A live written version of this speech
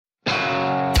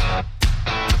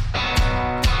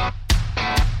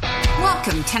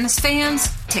Welcome, tennis fans,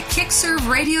 to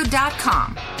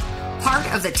KickServeRadio.com,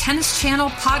 part of the Tennis Channel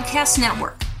Podcast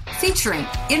Network, featuring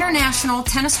International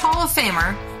Tennis Hall of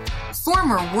Famer,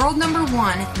 former world number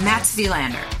one Mats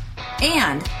Wilander,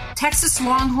 and Texas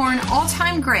Longhorn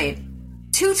all-time great,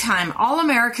 two-time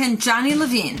All-American Johnny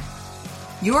Levine.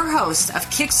 Your host of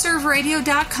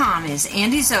KickServeRadio.com is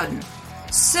Andy Zoden.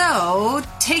 So,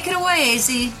 take it away,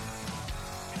 AZ.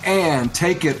 And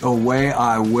take it away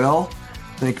I will.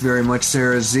 Thank you very much,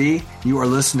 Sarah Z. You are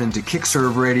listening to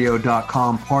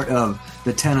KickServeRadio.com, part of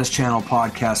the Tennis Channel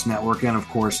Podcast Network. And, of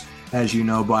course, as you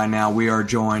know by now, we are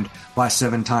joined by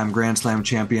seven-time Grand Slam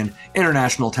champion,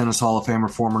 International Tennis Hall of Famer,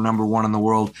 former number one in the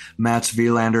world, Mats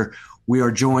Wilander. We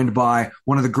are joined by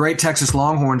one of the great Texas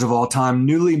Longhorns of all time,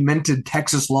 newly minted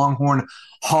Texas Longhorn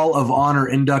Hall of Honor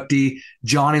inductee,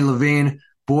 Johnny Levine.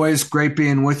 Boys, great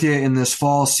being with you in this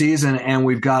fall season, and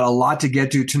we've got a lot to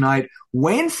get to tonight.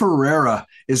 Wayne Ferreira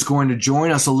is going to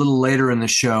join us a little later in the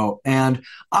show, and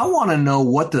I want to know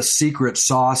what the secret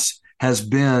sauce has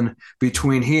been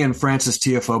between he and Frances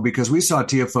Tiafoe, because we saw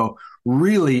Tiafoe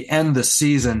really end the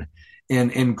season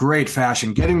in great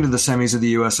fashion, getting to the semis of the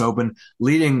U.S. Open,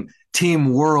 leading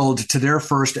Team World to their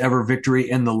first ever victory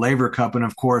in the Laver Cup, and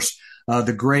of course,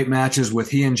 the great matches with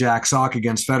he and Jack Sock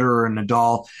against Federer and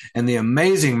Nadal, and the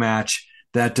amazing match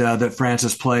that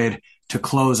Frances played to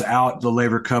close out the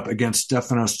Laver Cup against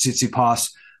Stefanos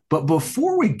Tsitsipas. But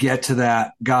before we get to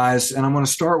that, guys, and I'm going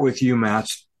to start with you,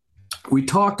 Mats, we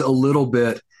talked a little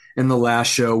bit in the last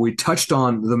show. We touched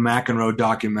on the McEnroe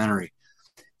documentary.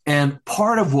 And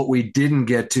part of what we didn't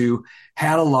get to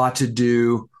had a lot to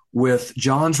do with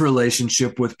John's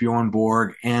relationship with Bjorn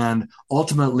Borg and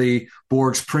ultimately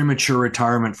Borg's premature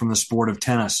retirement from the sport of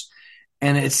tennis.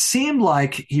 And it seemed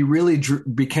like he really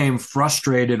became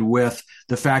frustrated with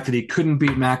the fact that he couldn't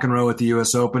beat McEnroe at the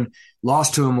U.S. Open,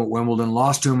 lost to him at Wimbledon,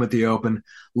 lost to him at the Open,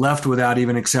 left without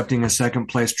even accepting a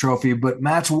second-place trophy. But,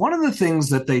 Mats, one of the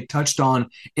things that they touched on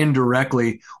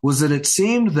indirectly was that it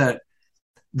seemed that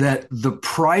the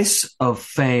price of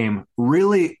fame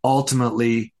really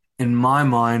ultimately, in my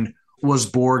mind, was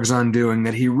Borg's undoing,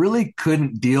 that he really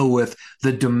couldn't deal with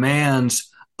the demands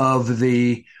of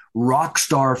the rock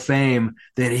star fame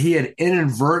that he had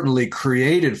inadvertently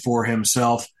created for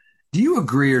himself. Do you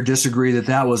agree or disagree that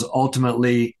that was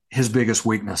ultimately his biggest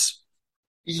weakness?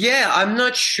 Yeah, I'm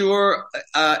not sure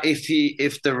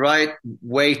if the right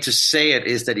way to say it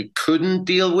is that he couldn't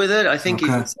deal with it. I think he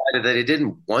decided that he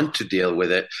didn't want to deal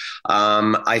with it.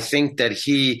 I think that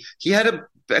he had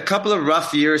a couple of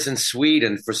rough years in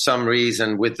Sweden for some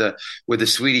reason with the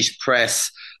Swedish press.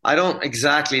 I don't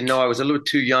exactly know. I was a little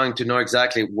too young to know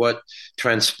exactly what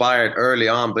transpired early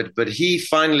on, but he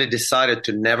finally decided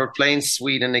to never play in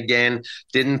Sweden again,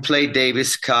 didn't play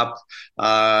Davis Cup,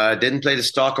 didn't play the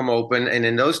Stockholm Open. And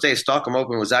in those days, Stockholm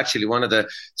Open was actually one of the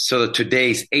sort of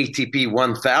today's ATP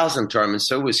 1000 tournaments.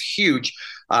 So it was huge.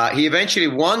 He eventually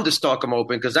won the Stockholm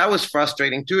Open because that was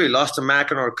frustrating too. He lost to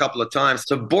McEnroe a couple of times.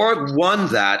 So Borg won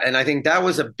that, and I think that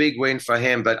was a big win for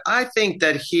him. But I think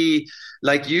that he,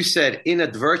 like you said,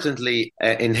 inadvertently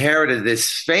inherited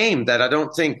this fame that I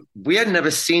don't think we had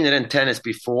never seen it in tennis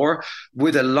before,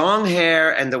 with the long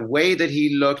hair and the way that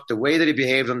he looked, the way that he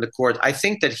behaved on the court. I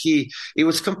think that it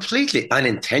was completely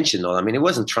unintentional. I mean, he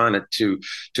wasn't trying to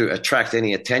attract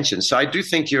any attention. So I do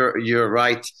think you're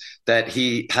right that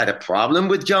he had a problem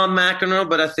with John McEnroe,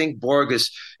 but I think Borg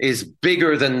is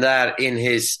bigger than that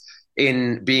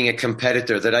in being a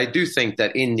competitor, that I do think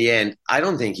that in the end, I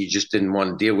don't think he just didn't want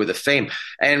to deal with the fame.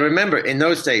 And remember, in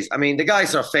those days, I mean, the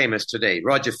guys are famous today.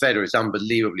 Roger Federer is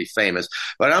unbelievably famous.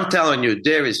 But I'm telling you,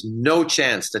 there is no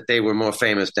chance that they were more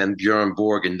famous than Bjorn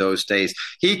Borg in those days.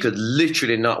 He could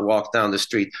literally not walk down the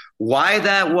street. Why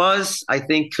that was, I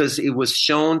think, because it was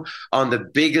shown on the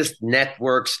biggest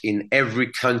networks in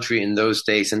every country in those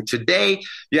days. And today,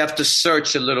 you have to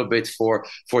search a little bit for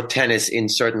tennis in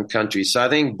certain countries. So I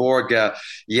think Borg,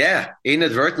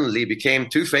 inadvertently became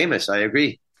too famous. I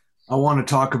agree. I want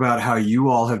to talk about how you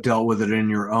all have dealt with it in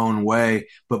your own way.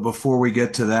 But before we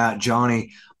get to that,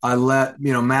 Johnny, I let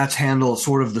Mats handle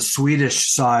sort of the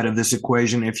Swedish side of this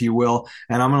equation, if you will,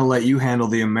 and I'm going to let you handle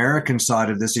the American side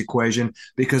of this equation,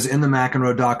 because in the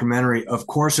McEnroe documentary, of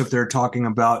course, if they're talking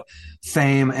about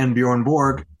fame and Bjorn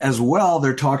Borg as well,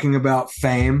 they're talking about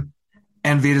fame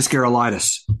and Vitas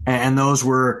Gerulaitis, and those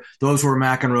were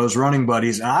McEnroe's running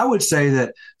buddies. And I would say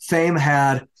that fame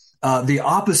had the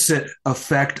opposite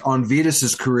effect on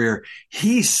Vitas's career.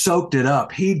 He soaked it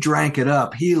up, he drank it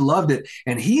up, he loved it,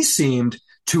 and he seemed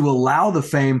to allow the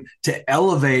fame to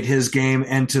elevate his game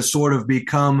and to sort of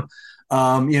become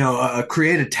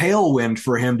create a tailwind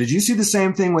for him. Did you see the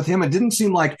same thing with him? It didn't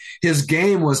seem like his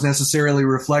game was necessarily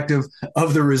reflective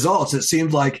of the results. It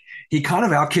seemed like he kind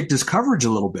of outkicked his coverage a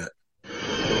little bit.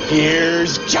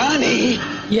 Here's Johnny.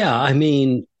 Yeah, I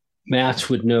mean, Mats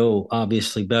would know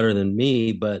obviously better than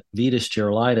me, but Vitas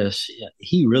Gerulaitis,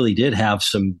 he really did have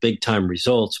some big time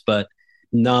results, but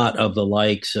not of the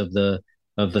likes of the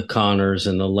Connors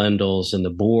and the Lendls and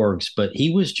the Borgs, but he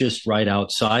was just right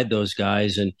outside those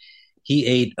guys, and he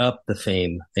ate up the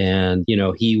fame. And,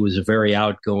 he was a very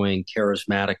outgoing,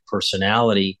 charismatic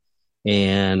personality,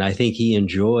 and I think he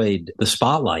enjoyed the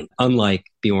spotlight, unlike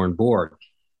Bjorn Borg.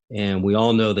 And we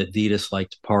all know that Vitas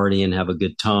liked to party and have a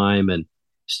good time, and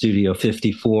Studio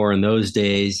 54 in those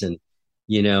days, and,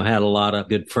 had a lot of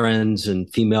good friends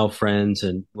and female friends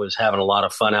and was having a lot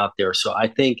of fun out there. So I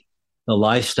think the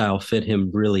lifestyle fit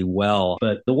him really well.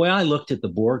 But the way I looked at the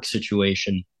Borg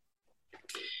situation,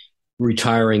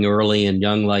 retiring early and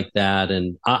young like that,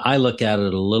 and I look at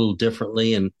it a little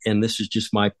differently, and this is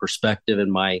just my perspective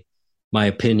and my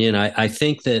opinion. I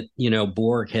think that,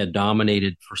 Borg had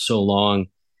dominated for so long,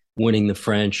 winning the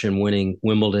French and winning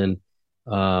Wimbledon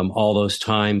all those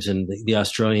times, and the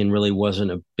Australian really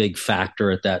wasn't a big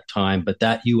factor at that time. But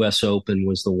that U.S. Open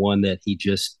was the one that he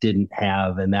just didn't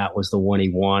have, and that was the one he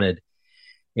wanted.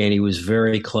 And he was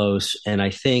very close. And I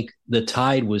think the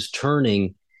tide was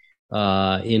turning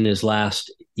in his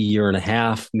last year and a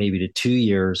half, maybe to 2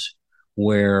 years,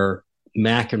 where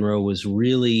McEnroe was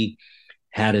really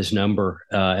had his number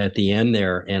at the end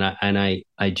there. And I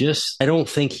don't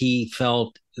think he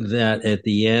felt that at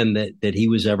the end that he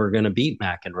was ever going to beat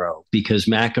McEnroe, because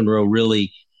McEnroe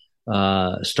really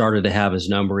started to have his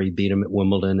number. He beat him at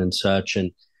Wimbledon and such.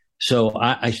 And so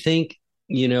I think,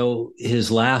 his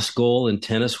last goal in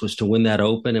tennis was to win that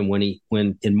Open. And when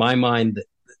in my mind,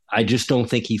 I just don't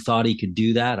think he thought he could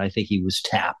do that. I think he was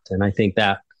tapped, and I think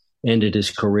that ended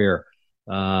his career.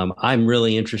 I'm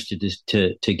really interested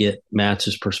to get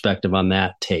Mats's perspective on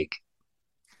that take.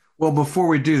 Well, before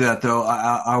we do that, though,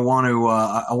 I want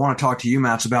to talk to you,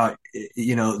 Mats, about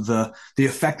the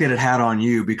effect that it had on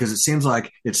you, because it seems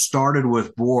like it started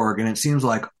with Borg, and it seems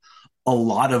like a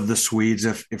lot of the Swedes,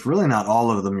 if really not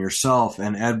all of them, yourself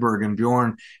and Edberg and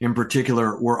Bjorn in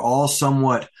particular, were all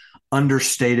somewhat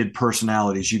understated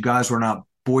personalities. You guys were not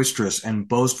boisterous and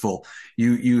boastful.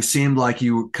 You seemed like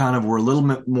you kind of were a little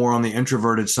bit more on the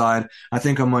introverted side. I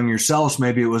think among yourselves,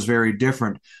 maybe it was very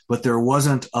different, but there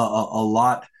wasn't a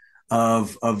lot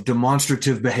of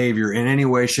demonstrative behavior in any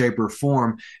way, shape, or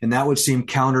form. And that would seem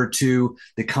counter to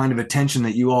the kind of attention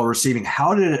that you all were receiving.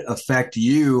 How did it affect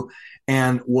you?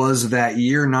 And was that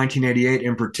year, 1988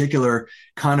 in particular,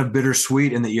 kind of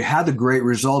bittersweet in that you had the great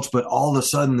results, but all of a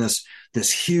sudden this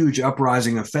huge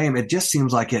uprising of fame, it just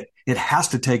seems like it has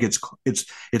to take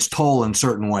its toll in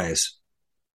certain ways.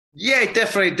 Yeah, it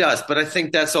definitely does. But I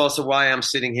think that's also why I'm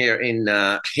sitting here in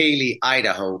Haley,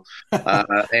 Idaho.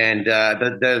 And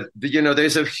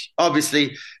there's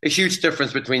obviously a huge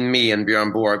difference between me and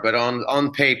Bjorn Borg. But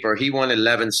on paper, he won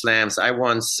 11 slams. I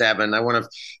won 7. I won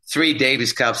 3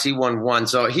 Davis Cups. He won 1.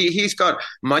 So he's got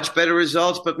much better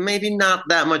results, but maybe not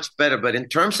that much better. But in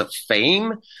terms of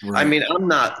fame, right. I mean,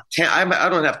 I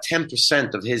don't have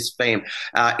 10% of his fame.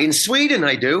 In Sweden,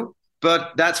 I do.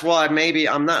 But that's why maybe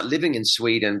I'm not living in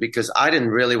Sweden, because I didn't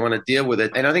really want to deal with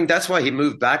it. And I think that's why he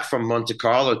moved back from Monte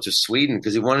Carlo to Sweden,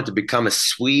 because he wanted to become a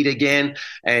Swede again.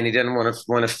 And he didn't want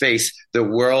to face the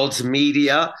world's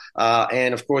media.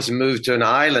 And of course, he moved to an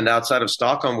island outside of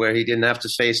Stockholm where he didn't have to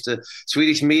face the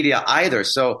Swedish media either.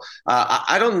 So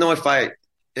I don't know if I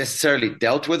necessarily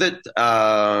dealt with it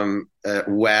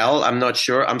well. I'm not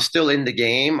sure. I'm still in the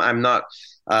game. I'm not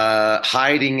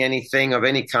hiding anything of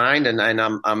any kind, and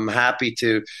I'm happy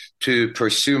to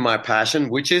pursue my passion,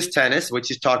 which is tennis,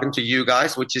 which is talking to you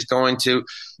guys, which is going to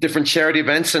different charity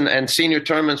events and senior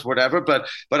tournaments, whatever. But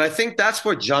I think that's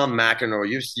where John McEnroe,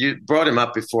 you brought him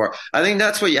up before. I think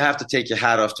that's where you have to take your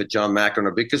hat off to John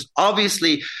McEnroe, because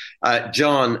obviously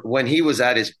John, when he was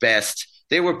at his best,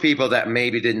 there were people that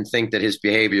maybe didn't think that his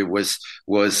behavior was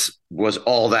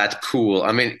all that cool.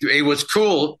 I mean, it was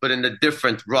cool, but in a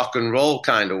different rock and roll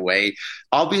kind of way.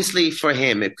 Obviously, for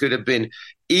him, it could have been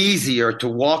easier to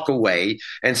walk away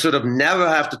and sort of never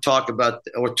have to talk about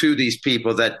or to these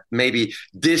people that maybe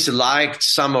disliked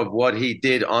some of what he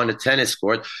did on the tennis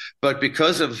court. But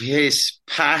because of his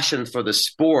passion for the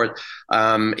sport,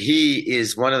 he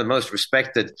is one of the most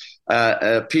respected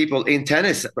people in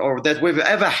tennis or that we've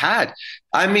ever had.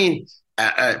 I mean,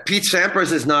 Pete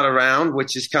Sampras is not around,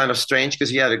 which is kind of strange because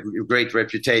he had a great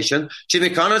reputation. Jimmy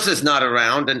Connors is not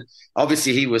around, and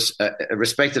obviously he was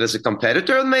respected as a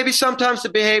competitor. And maybe sometimes the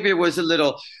behavior was a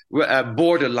little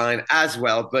borderline as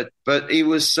well, but he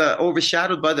was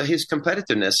overshadowed by his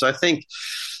competitiveness. So I think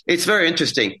it's very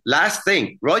interesting. Last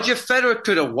thing, Roger Federer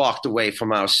could have walked away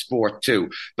from our sport too,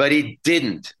 but he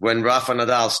didn't when Rafa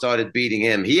Nadal started beating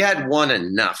him. He had won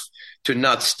enough to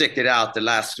not stick it out the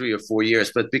last 3 or 4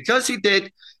 years. But because he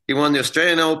did, he won the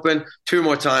Australian Open 2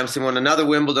 more times. He won another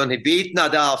Wimbledon. He beat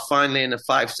Nadal finally in a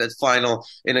 5-set final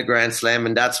in a Grand Slam.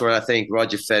 And that's where I think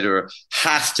Roger Federer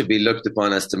has to be looked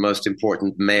upon as the most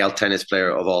important male tennis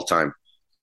player of all time.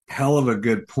 Hell of a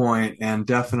good point, and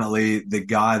definitely the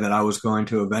guy that I was going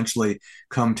to eventually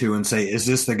come to and say, is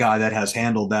this the guy that has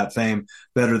handled that fame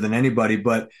better than anybody?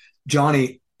 But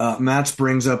Johnny, Mats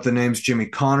brings up the names Jimmy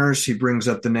Connors. He brings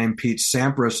up the name Pete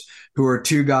Sampras, who are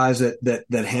two guys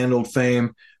that handled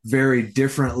fame very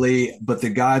differently. But the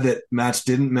guy that Mats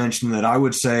didn't mention that I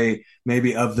would say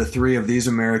maybe of the three of these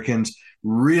Americans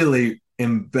really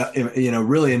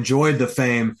really enjoyed the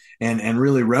fame and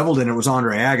really reveled in it was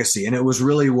Andre Agassi. And it was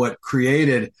really what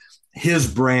created his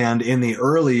brand in the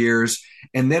early years.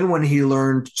 And then when he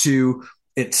learned to,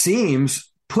 it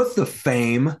seems, put the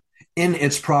fame in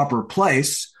its proper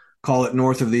place, call it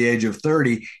north of the age of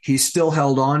 30, he still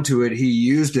held on to it. He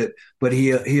used it, but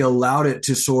he allowed it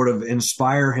to sort of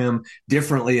inspire him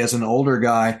differently as an older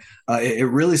guy. It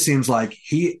really seems like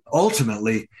he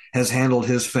ultimately has handled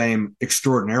his fame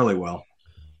extraordinarily well.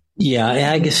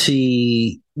 Yeah,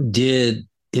 Agassi did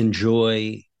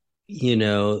enjoy,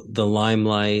 the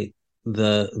limelight,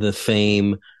 the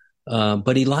fame,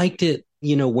 but he liked it,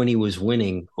 when he was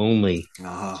winning only.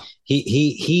 Uh-huh.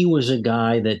 He was a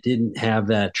guy that didn't have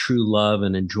that true love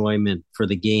and enjoyment for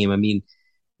the game. I mean,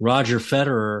 Roger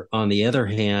Federer, on the other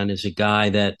hand, is a guy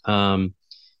that,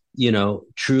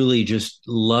 truly just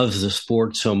loves the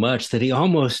sport so much that he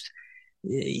almost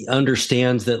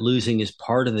understands that losing is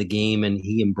part of the game, and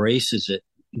he embraces it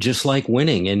just like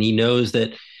winning. And he knows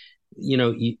that,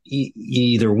 you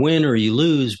either win or you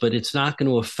lose, but it's not going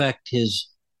to affect his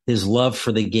love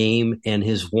for the game and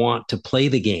his want to play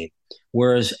the game.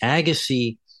 Whereas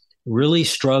Agassi really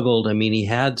struggled. I mean, he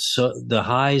had the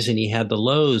highs and he had the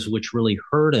lows, which really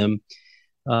hurt him,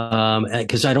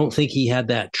 because I don't think he had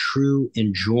that true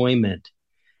enjoyment.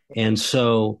 And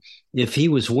so if he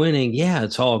was winning, yeah,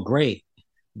 it's all great.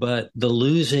 But the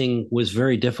losing was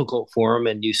very difficult for him.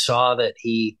 And you saw that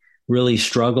he really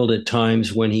struggled at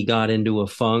times when he got into a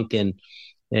funk and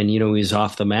he was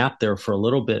off the map there for a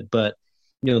little bit. But,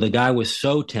 the guy was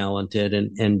so talented.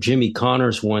 And Jimmy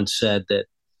Connors once said that,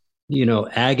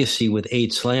 Agassi with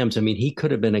 8 slams, I mean, he could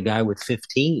have been a guy with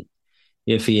 15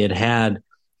 if he had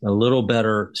a little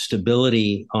better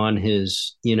stability on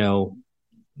his,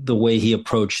 the way he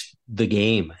approached the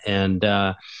game. And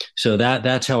so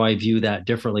that's how I view that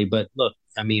differently. But look,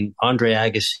 I mean, Andre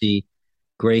Agassi,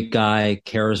 great guy,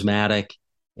 charismatic,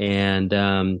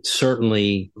 and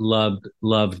certainly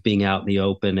loved being out in the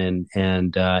open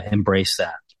and embraced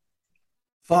that.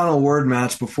 Final word,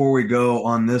 Mats, before we go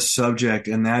on this subject,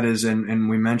 and that is, and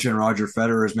we mentioned Roger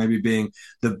Federer as maybe being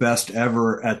the best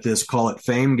ever at this, call it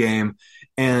fame game.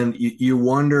 And you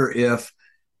wonder if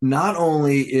not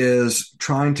only is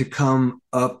trying to come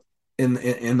up in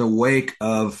the wake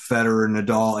of Federer,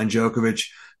 Nadal, and Djokovic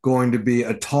going to be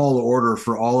a tall order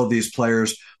for all of these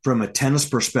players from a tennis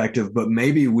perspective, but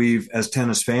maybe we've, as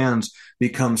tennis fans,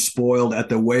 become spoiled at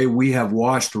the way we have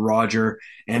watched Roger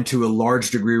and to a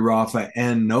large degree Rafa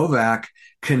and Novak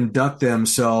conduct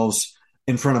themselves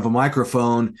in front of a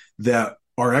microphone, that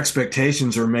our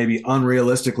expectations are maybe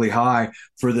unrealistically high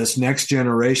for this next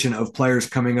generation of players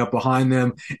coming up behind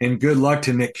them. And good luck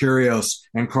to Nick Kyrgios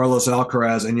and Carlos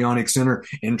Alcaraz and Jannik Sinner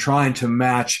in trying to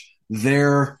match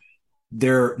their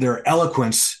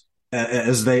eloquence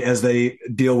as they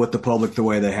deal with the public the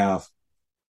way they have.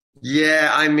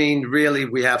 Yeah, I mean, really,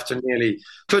 we have to nearly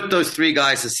put those three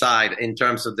guys aside in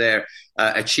terms of their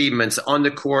achievements on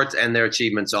the court and their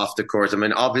achievements off the court. I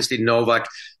mean, obviously, Novak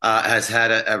has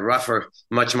had a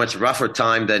much rougher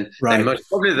time than much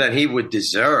probably than he would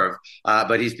deserve.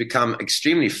 But he's become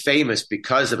extremely famous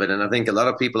because of it. And I think a lot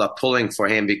of people are pulling for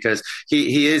him because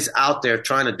he is out there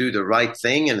trying to do the right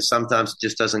thing. And sometimes it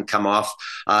just doesn't come off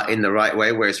in the right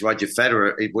way. Whereas Roger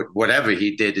Federer, whatever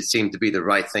he did, it seemed to be the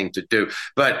right thing to do.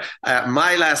 But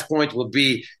my last point will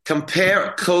be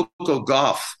compare Coco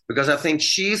Gauff, because I think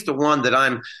she's the one that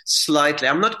I'm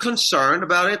not concerned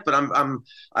about it, but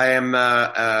I am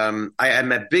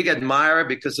a big admirer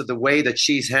because of the way that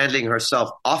she's handling herself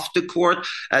off the court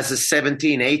as a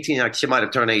 17, 18, she might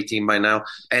have turned 18 by now,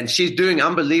 and she's doing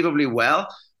unbelievably well.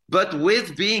 But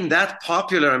with being that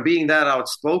popular and being that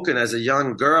outspoken as a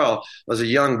young girl, as a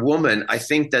young woman, I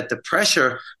think that the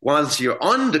pressure once you're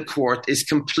on the court is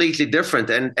completely different.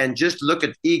 And just look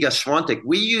at Iga Swiatek.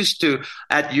 We used to,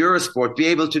 at Eurosport, be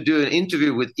able to do an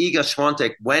interview with Iga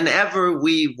Swiatek whenever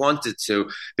we wanted to,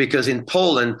 because in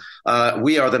Poland,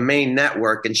 we are the main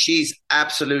network, and she's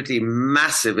absolutely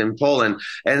massive in Poland.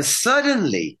 And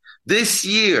suddenly, this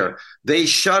year, they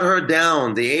shut her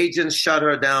down. The agents shut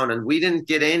her down, and we didn't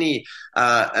get any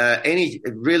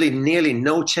really nearly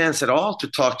no chance at all to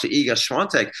talk to Iga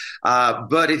Swiatek.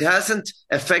 But it hasn't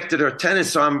affected her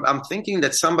tennis. So I'm thinking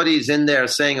that somebody is in there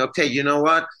saying, okay, you know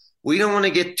what? We don't want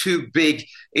to get too big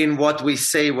in what we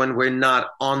say when we're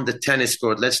not on the tennis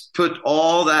court. Let's put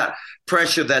all that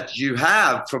pressure that you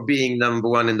have for being number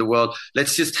one in the world.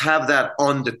 Let's just have that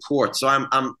on the court. So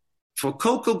I'm for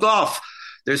Coco Gauff.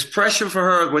 There's pressure for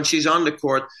her when she's on the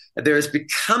court. There's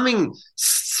becoming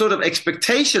sort of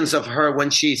expectations of her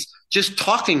when she's just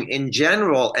talking in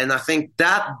general. And I think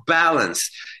that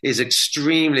balance is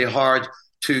extremely hard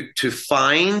to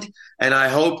find. And I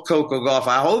hope Coco Gauff,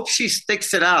 I hope she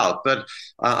sticks it out, but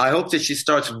I hope that she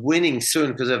starts winning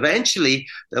soon, because eventually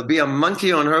there'll be a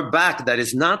monkey on her back that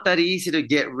is not that easy to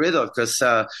get rid of, because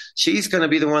she's going to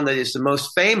be the one that is the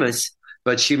most famous.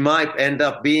 But she might end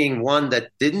up being one that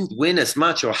didn't win as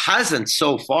much, or hasn't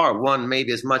so far won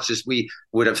maybe as much as we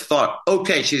would have thought.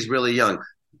 Okay, she's really young.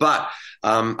 But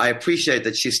I appreciate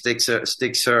that she sticks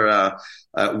her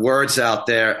words out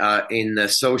there in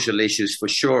social issues for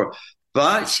sure.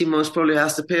 But she most probably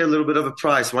has to pay a little bit of a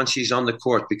price once she's on the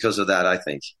court because of that, I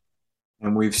think.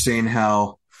 And we've seen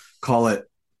how, call it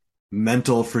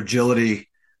mental fragility,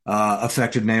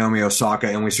 affected Naomi Osaka,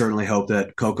 and we certainly hope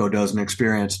that Coco doesn't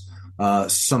experience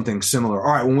something similar.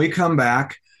 All right, when we come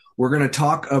back, we're going to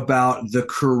talk about the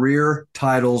career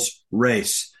titles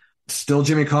race. Still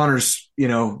Jimmy Connors,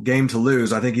 game to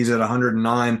lose. I think he's at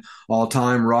 109 all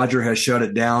time. Roger has shut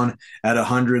it down at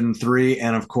 103.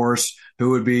 And of course, who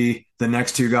would be the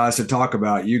next two guys to talk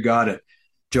about? You got it.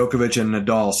 Djokovic and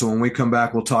Nadal. So when we come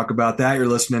back, we'll talk about that. You're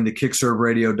listening to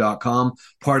kickserveradio.com,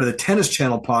 part of the Tennis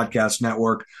Channel Podcast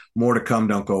Network. More to come.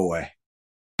 Don't go away.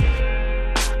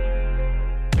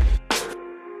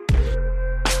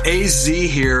 AZ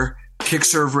here,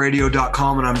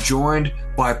 kickserveradio.com, and I'm joined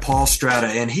by Paul Strata,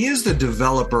 and he is the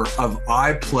developer of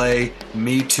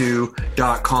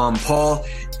iPlayMeToo.com. Paul,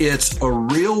 it's a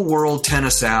real-world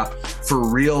tennis app for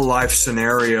real-life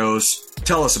scenarios.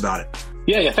 Tell us about it.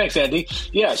 Yeah, thanks, Andy.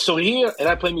 Yeah, so here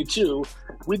at iPlayMeToo,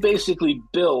 we basically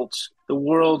built the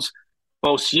world's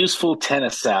most useful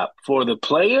tennis app for the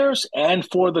players and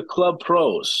for the club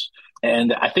pros.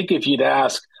 And I think if you'd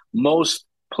ask most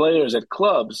players at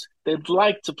clubs, they'd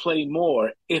like to play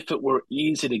more if it were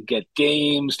easy to get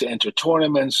games, to enter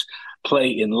tournaments, play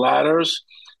in ladders.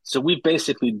 So we've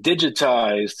basically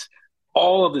digitized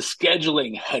all of the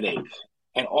scheduling headache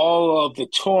and all of the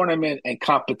tournament and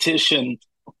competition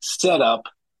setup,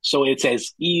 so it's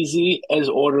as easy as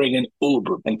ordering an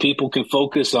Uber, and people can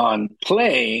focus on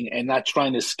playing and not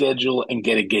trying to schedule and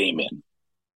get a game in.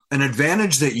 An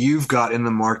advantage that you've got in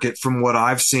the market, from what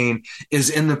I've seen, is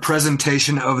in the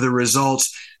presentation of the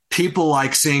results. People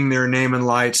like seeing their name in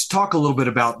lights. Talk a little bit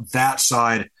about that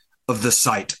side of the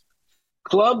site.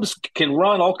 Clubs can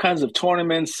run all kinds of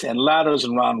tournaments and ladders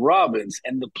and round robins,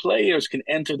 and the players can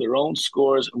enter their own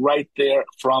scores right there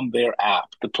from their app.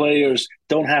 The players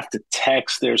don't have to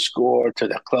text their score to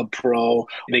the club pro.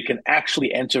 They can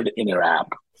actually enter it in their app.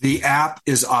 The app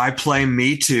is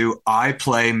iPlayMeToo,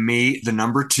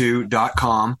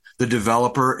 iPlayMe2.com. The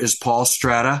developer is Paul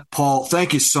Strata. Paul,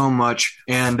 thank you so much,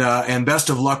 and best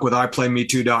of luck with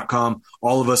iPlayMeToo.com.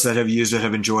 All of us that have used it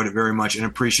have enjoyed it very much and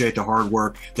appreciate the hard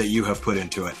work that you have put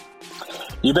into it.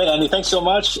 You bet, Andy. Thanks so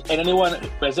much. And anyone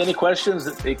who has any questions,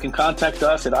 they can contact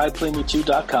us at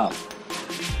iPlayMeToo.com.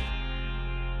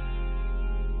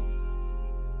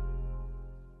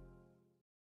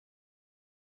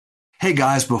 Hey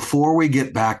guys, before we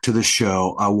get back to the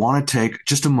show, I want to take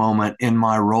just a moment in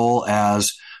my role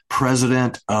as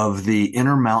president of the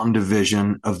Intermountain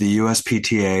Division of the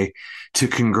USPTA to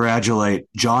congratulate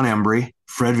John Embry,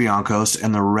 Fred Viancos,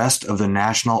 and the rest of the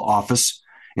national office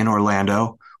in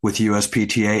Orlando with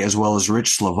USPTA, as well as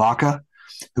Rich Slavaka,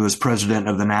 who is president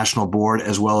of the national board,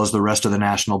 as well as the rest of the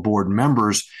national board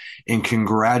members, in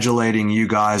congratulating you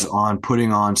guys on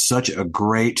putting on such a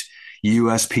great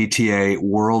USPTA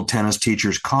World Tennis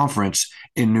Teachers Conference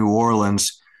in New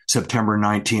Orleans, September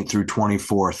 19th through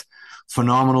 24th.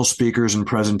 Phenomenal speakers and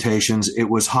presentations. It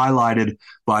was highlighted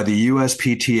by the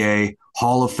USPTA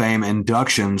Hall of Fame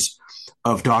inductions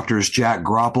of Drs. Jack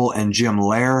Groppel and Jim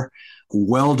Lair.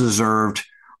 Well-deserved,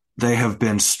 They have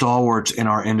been stalwarts in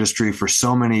our industry for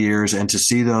so many years, and to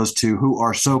see those two who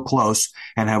are so close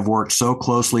and have worked so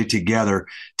closely together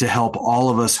to help all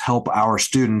of us help our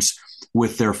students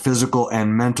with their physical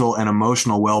and mental and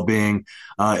emotional well-being.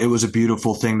 It was a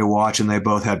beautiful thing to watch, and they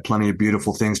both had plenty of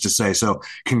beautiful things to say. So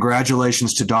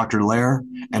congratulations to Dr. Lair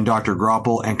and Dr.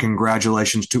 Groppel, and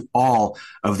congratulations to all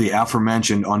of the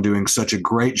aforementioned on doing such a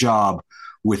great job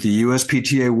with the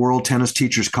USPTA World Tennis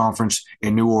Teachers Conference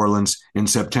in New Orleans in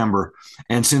September.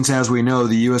 And since, as we know,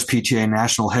 the USPTA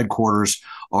national headquarters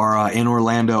are in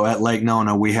Orlando at Lake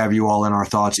Nona, we have you all in our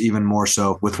thoughts even more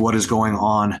so with what is going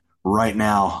on right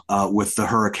now with the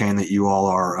hurricane that you all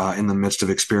are in the midst of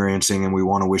experiencing. And we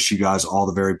want to wish you guys all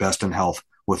the very best in health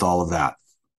with all of that.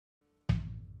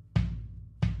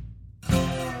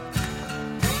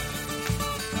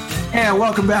 And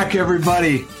welcome back,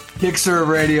 everybody.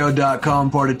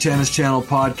 KickServeRadio.com, part of Tennis Channel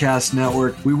Podcast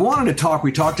Network. We wanted to talk.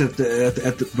 We talked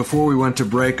before we went to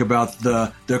break about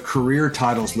the career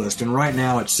titles list, and right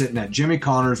now it's sitting at Jimmy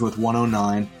Connors with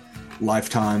 109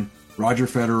 lifetime. Roger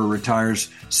Federer retires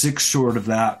 6 short of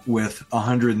that with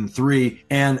 103,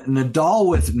 and Nadal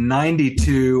with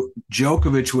 92,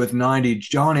 Djokovic with 90.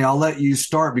 Johnny, I'll let you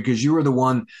start because you were the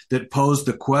one that posed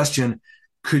the question: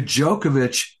 could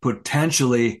Djokovic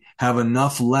potentially have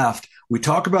enough left? We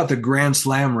talk about the Grand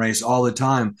Slam race all the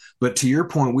time, but to your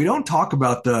point, we don't talk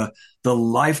about the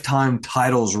lifetime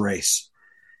titles race.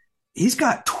 He's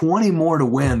got 20 more to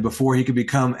win before he could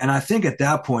become, and I think at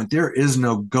that point, there is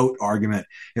no GOAT argument.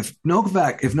 If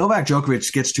Novak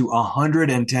Djokovic gets to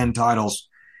 110 titles,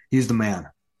 he's the man.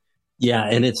 Yeah,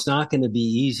 and it's not going to be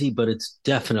easy, but it's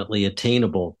definitely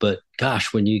attainable. But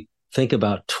gosh, when you think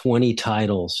about 20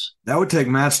 titles. That would take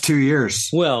Matt's 2 years.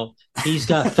 Well, he's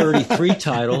got 33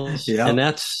 titles, yeah. And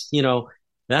that's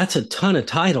a ton of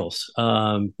titles.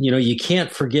 You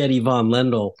can't forget Ivan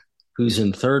Lendl, who's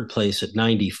in third place at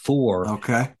 94.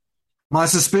 Okay. My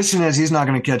suspicion is he's not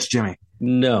going to catch Jimmy.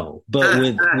 No, but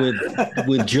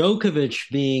with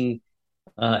Djokovic being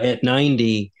at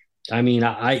 90, I mean,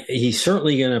 he's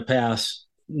certainly going to pass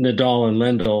Nadal and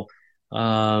Lendl.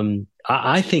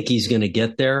 I think he's going to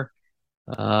get there.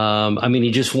 I mean,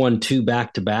 he just won 2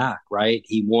 back-to-back, right?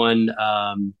 He won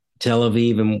Tel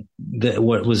Aviv and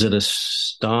what was it,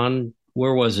 Astan?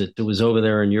 Where was it? It was over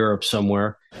there in Europe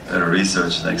somewhere. Better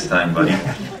research next time, buddy.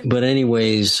 But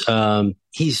anyways,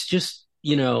 he's just,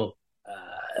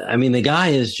 I mean, the guy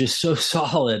is just so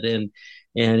solid, and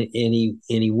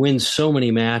he wins so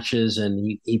many matches,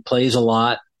 and he plays a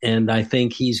lot, and I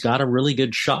think he's got a really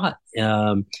good shot.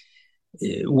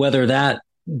 Whether that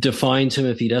defines him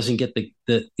if he doesn't get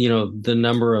the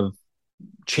number of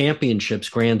championships,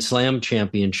 Grand Slam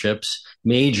championships,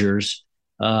 majors,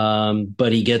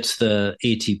 but he gets the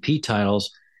ATP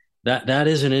titles. That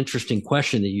is an interesting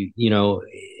question that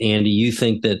Andy, you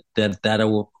think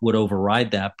that would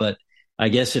override that, but I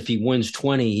guess if he wins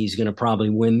 20, he's going to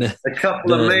probably win a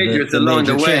couple of majors along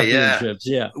the way.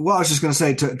 Yeah. Well, I was just going to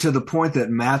say to the point that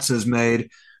Mats has made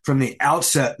from the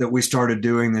outset that we started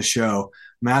doing this show,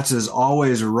 Mats is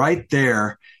always right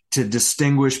there to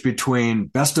distinguish between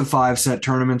best of 5 set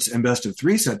tournaments and best of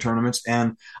 3 set tournaments.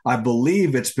 And I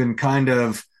believe it's been kind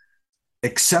of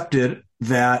accepted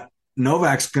that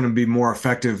Novak's going to be more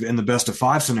effective in the best of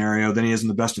 5 scenario than he is in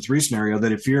the best of 3 scenario.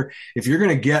 That if you're going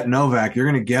to get Novak, you're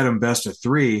going to get him best of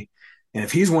 3. And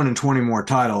if he's winning 20 more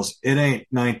titles, it ain't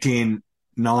 19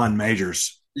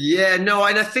 non-majors. Yeah, no,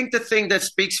 and I think the thing that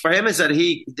speaks for him is that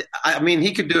he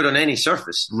could do it on any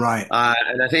surface. Right.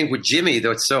 And I think with Jimmy,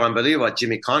 though, it's so unbelievable about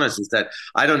Jimmy Connors is that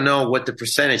I don't know what the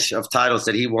percentage of titles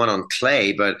that he won on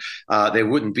clay, but there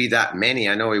wouldn't be that many.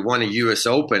 I know he won a U.S.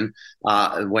 Open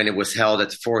when it was held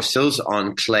at Forest Hills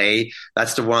on clay.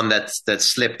 That's the one that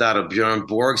slipped out of Bjorn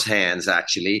Borg's hands,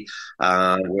 actually,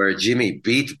 where Jimmy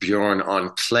beat Bjorn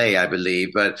on clay, I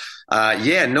believe. But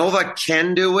Novak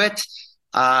can do it.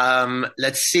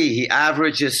 Let's see. He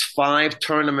averages 5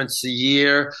 tournaments a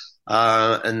year,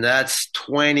 and that's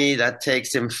 20. That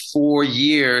takes him 4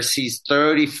 years. He's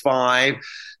 35.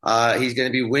 He's going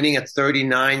to be winning at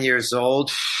 39 years old.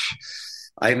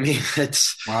 I mean,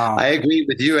 wow. I agree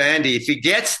with you, Andy. If he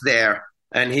gets there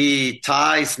and he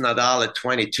ties Nadal at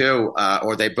 22,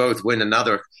 or they both win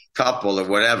another couple or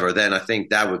whatever, then I think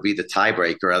that would be the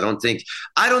tiebreaker. I don't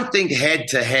think head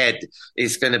to head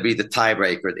is going to be the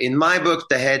tiebreaker. In my book,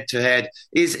 the head to head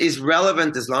is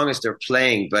relevant as long as they're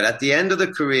playing. But at the end of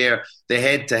the career, the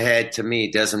head to head to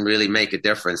me doesn't really make a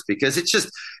difference because it's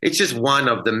just one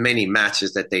of the many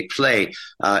matches that they play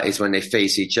is when they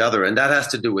face each other. And that has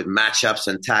to do with matchups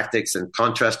and tactics and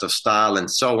contrast of style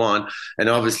and so on. And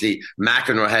obviously match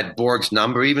McEnroe had Borg's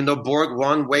number, even though Borg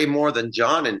won way more than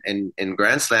John in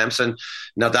Grand Slams. And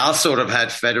Nadal sort of had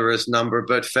Federer's number,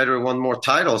 but Federer won more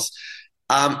titles.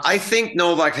 I think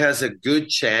Novak has a good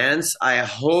chance. I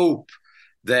hope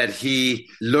that he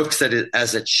looks at it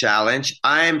as a challenge.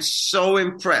 I am so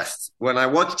impressed when I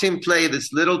watched him play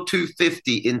this little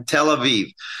 250 in Tel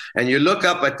Aviv, and you look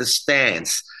up at the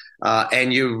stands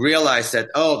and you realize that,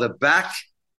 the back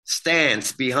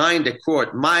stands behind the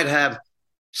court might have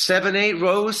 7-8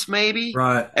 rows maybe.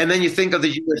 Right. And then you think of the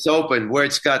US Open where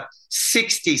it's got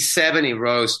 60, 70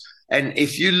 rows. And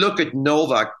if you look at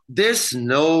Novak, there's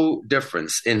no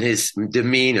difference in his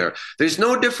demeanor. There's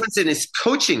no difference in his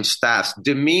coaching staff's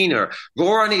demeanor.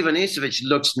 Goran Ivanisevic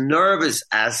looks nervous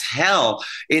as hell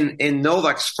in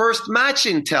Novak's first match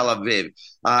in Tel Aviv.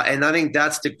 And I think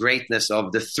that's the greatness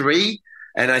of the three.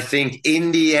 And I think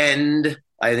in the end,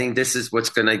 I think this is what's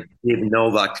going to give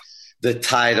Novak the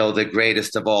title, the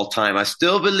greatest of all time. I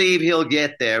still believe he'll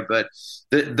get there, but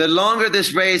the longer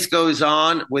this race goes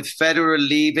on with Federer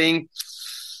leaving,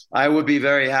 I would be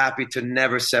very happy to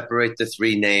never separate the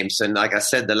three names. And like I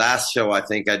said, the last show I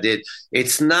think I did,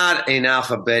 it's not in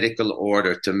alphabetical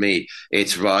order to me.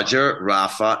 It's Roger,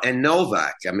 Rafa, and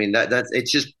Novak. I mean, that it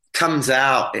just comes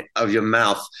out of your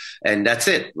mouth, and that's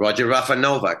it. Roger, Rafa,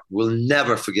 Novak. We'll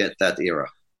never forget that era.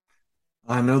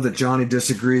 I know that Johnny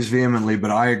disagrees vehemently, but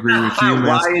I agree with you.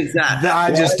 Why is that?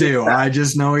 I just do. I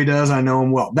just know he does. I know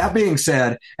him well. That being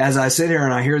said, as I sit here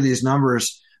and I hear these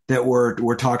numbers that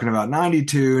we're talking about,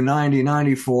 92, 90,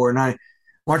 94, 90,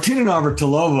 Martina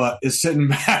Navratilova is sitting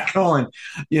back going,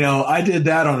 I did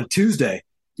that on a Tuesday,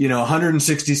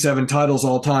 167 titles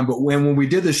all time. But when we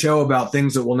did the show about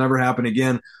things that will never happen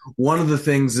again, one of the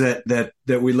things that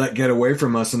we let get away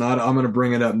from us, and I'm going to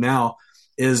bring it up now,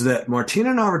 is that Martina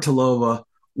Navratilova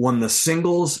won the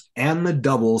singles and the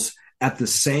doubles at the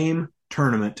same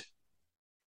tournament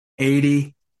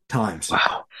 80 times.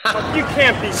 Wow. You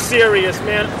can't be serious,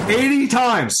 man. 80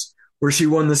 times where she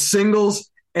won the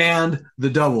singles and the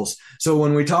doubles. So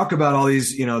when we talk about all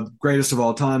these, greatest of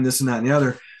all time, this and that and the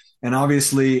other, and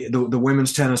obviously the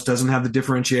women's tennis doesn't have the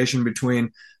differentiation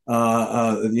between,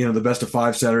 the best of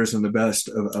five setters and the best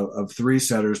of three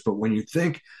setters. But when you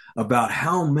think about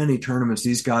how many tournaments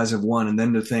these guys have won, and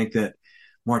then to think that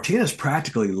Martina's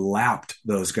practically lapped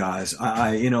those guys.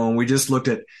 And we just looked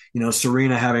at,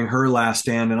 Serena having her last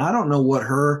stand, and I don't know what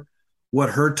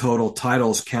her total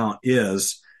titles count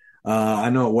is. I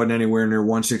know it wasn't anywhere near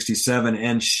 167,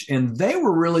 and they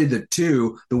were really the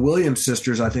Williams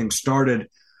sisters, I think, started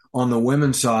on the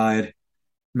women's side.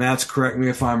 Matt's, correct me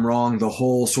if I'm wrong, the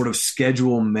whole sort of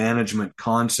schedule management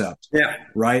concept. Yeah.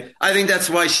 Right? I think that's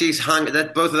why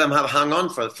that both of them have hung on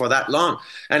for that long.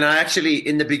 And I actually,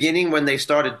 in the beginning, when they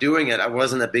started doing it, I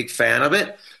wasn't a big fan of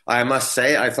it. I must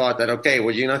say, I thought that, okay,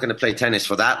 well, you're not going to play tennis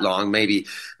for that long, maybe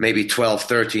 12,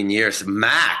 13 years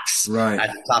max right.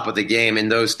 At the top of the game in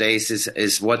those days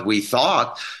is what we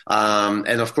thought.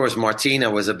 And of course, Martina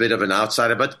was a bit of an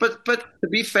outsider, but to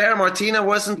be fair, Martina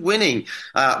wasn't winning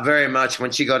very much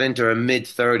when she got into her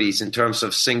mid-30s in terms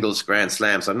of singles Grand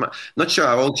Slams. I'm not sure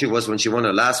how old she was when she won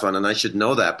her last one, and I should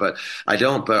know that, but I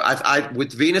don't. But I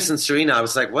with Venus and Serena, I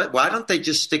was like, what? Why don't they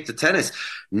just stick to tennis?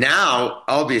 Now,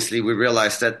 obviously, we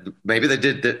realize that maybe they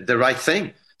did the right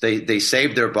thing. They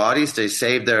saved their bodies, they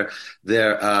saved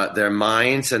their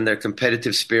minds and their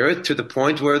competitive spirit to the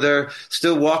point where they're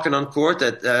still walking on court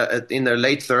in their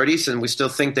late 30s, and we still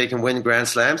think they can win Grand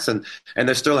Slams, and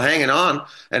they're still hanging on.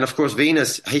 And of course,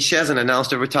 Venus, she hasn't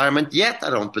announced her retirement yet, I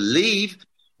don't believe.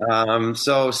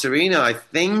 So Serena, I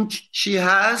think she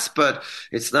has, but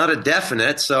it's not a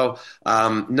definite. So,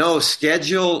 no,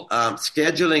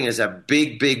 scheduling is a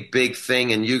big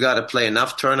thing, and you got to play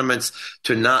enough tournaments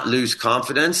to not lose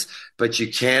confidence, but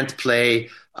you can't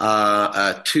play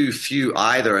too few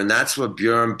either. And that's what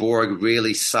Björn Borg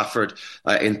really suffered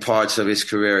in parts of his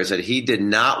career, is that he did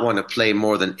not want to play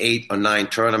more than 8 or 9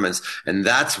 tournaments. And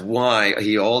that's why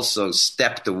he also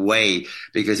stepped away,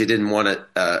 because he didn't want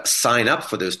to sign up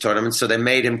for those tournaments. So they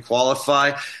made him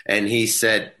qualify, and he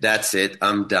said, that's it,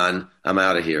 I'm done, I'm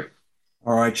out of here.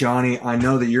 All right, Johnny, I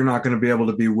know that you're not going to be able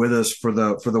to be with us for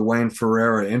the Wayne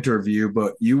Ferreira interview,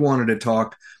 but you wanted to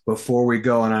talk before we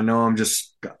go, and I know I'm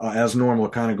just, as normal,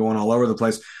 kind of going all over the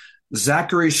place.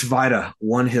 Zachary Shvida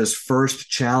won his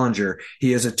first challenger.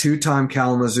 He is a 2-time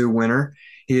Kalamazoo winner.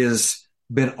 He has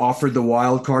been offered the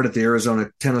wild card at the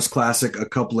Arizona Tennis Classic a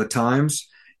couple of times.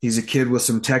 He's a kid with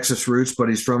some Texas roots, but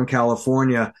he's from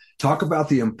California. Talk about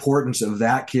the importance of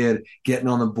that kid getting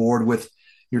on the board with,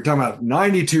 you're talking about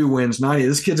 92 wins, 90.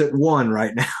 This kid's at 1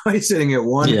 right now. He's sitting at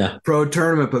 1 pro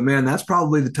tournament, but man, that's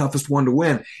probably the toughest one to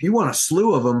win. He won a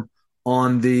slew of them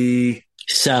on the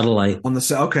Satellite.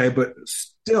 Okay, but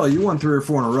still, you won 3 or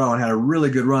 4 in a row and had a really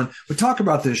good run. But talk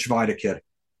about this Shvida kid.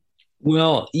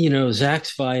 Well, Zach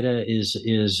Shvida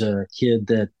is a kid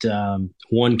that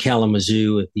won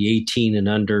Kalamazoo at the 18 and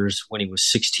unders when he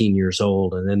was 16 years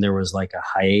old. And then there was like a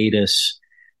hiatus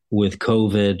with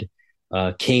COVID,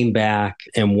 came back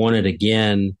and won it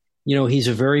again. He's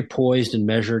a very poised and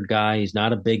measured guy. He's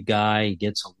not a big guy. He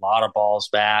gets a lot of balls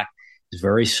back. He's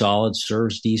very solid,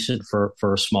 serves decent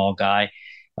for a small guy.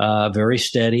 Very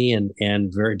steady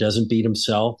and very doesn't beat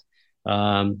himself.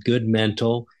 Good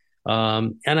mental.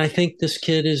 And I think this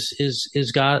kid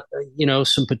is got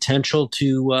some potential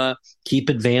to keep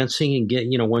advancing and get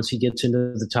once he gets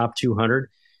into the top 200,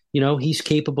 he's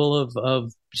capable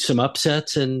of some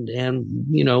upsets and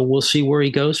we'll see where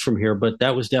he goes from here. But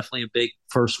that was definitely a big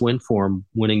first win for him,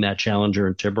 winning that challenger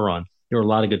in Tiburon. There were a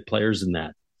lot of good players in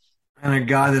that. And a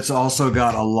guy that's also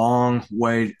got a long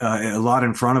way, a lot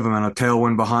in front of him and a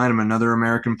tailwind behind him, another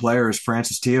American player is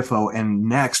Frances Tiafoe. And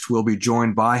next we'll be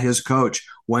joined by his coach,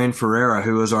 Wayne Ferreira,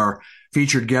 who is our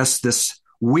featured guest this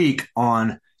week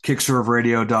on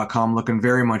kickserveradio.com. Looking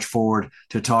very much forward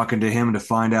to talking to him to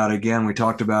find out again. We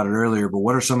talked about it earlier, but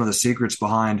what are some of the secrets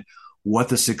behind what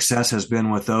the success has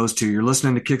been with those two? You're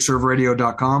listening to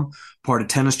kickserveradio.com, part of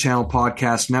Tennis Channel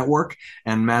Podcast Network,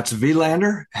 and Mats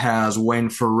Wilander has Wayne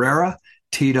Ferreira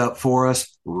teed up for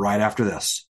us right after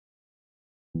this.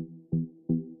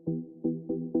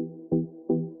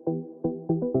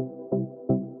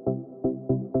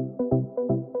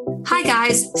 Hi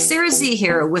guys, Sarah Z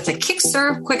here with a Kick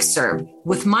Serve Quick Serve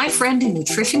with my friend and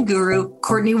nutrition guru,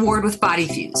 Courtney Ward with Body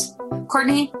Fuse.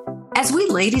 Courtney, as we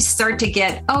ladies start to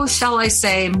get, shall I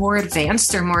say, more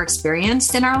advanced or more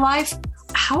experienced in our life,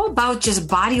 how about just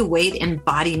body weight and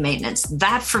body maintenance?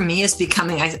 That for me is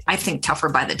becoming, I think, tougher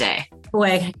by the day.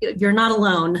 Boy, you're not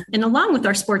alone. And along with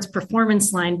our sports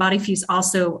performance line, Body Fuse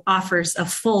also offers a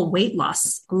full weight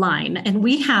loss line. And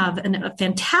we have a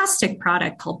fantastic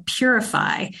product called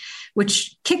Purify,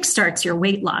 which kickstarts your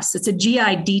weight loss. It's a GI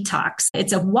detox.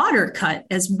 It's a water cut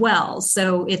as well.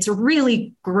 So it's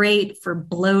really great for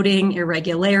bloating,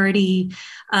 irregularity,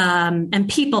 and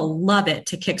people love it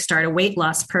to kickstart a weight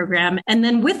loss program. And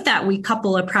then with that, we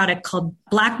couple a product called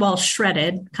Blackwall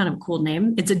Shredded, kind of a cool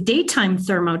name. It's a daytime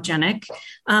thermogenic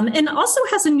and also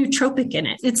has a nootropic in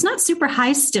it. It's not super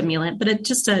high stimulant, but it's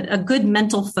just a good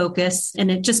mental focus. And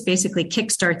it just basically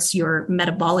kickstarts your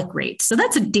metabolic rate. So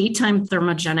that's a daytime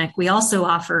thermogenic. We also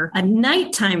offer a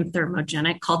nighttime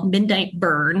thermogenic called Midnight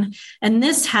Burn. And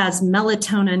this has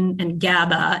melatonin and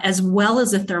GABA as well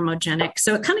as a thermogenic.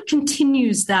 So it kind of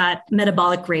continues that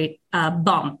metabolic rate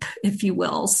bump, if you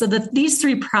will. So these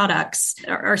three products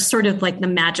are sort of like the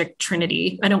magic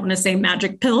trinity. I don't want to say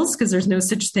magic pills because there's no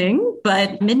such thing,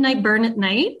 but Midnight Burn at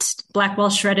night, Blackwall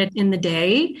Shredded in the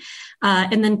day,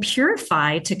 and then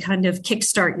Purify to kind of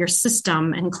kickstart your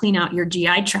system and clean out your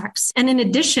GI tracts. And in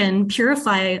addition,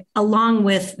 Purify, along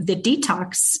with the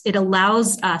detox, it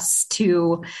allows us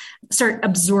to start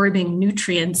absorbing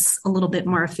nutrients a little bit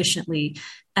more efficiently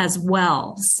as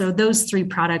well. So those three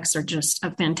products are just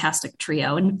a fantastic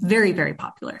trio and very, very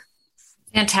popular.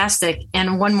 Fantastic.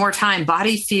 And one more time,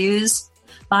 Body Fuse.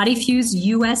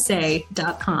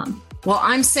 BodyFuseUSA.com. Well,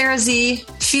 I'm Sarah Z.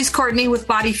 She's Courtney with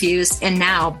Body Fuse. And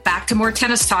now back to more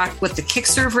tennis talk with the Kick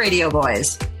Serve Radio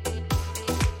Boys.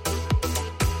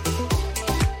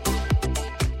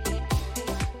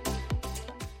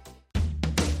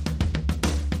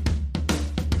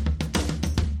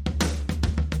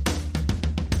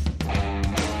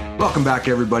 Welcome back,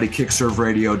 everybody.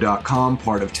 KickServeRadio.com,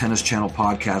 part of Tennis Channel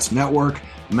Podcast Network.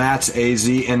 Mats AZ,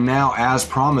 and now, as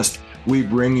promised, we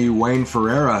bring you Wayne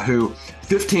Ferreira, who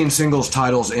 15 singles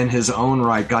titles in his own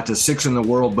right, got to 6 in the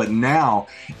world, but now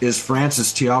is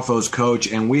Frances Tiafoe's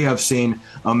coach, and we have seen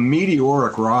a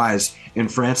meteoric rise in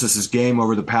Frances's game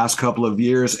over the past couple of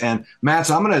years. And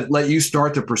Mats, I'm going to let you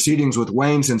start the proceedings with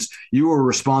Wayne since you were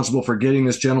responsible for getting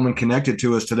this gentleman connected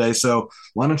to us today. So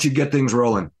why don't you get things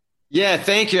rolling? Yeah,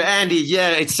 thank you, Andy.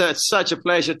 Yeah, it's such a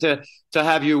pleasure to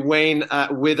have you, Wayne,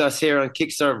 with us here on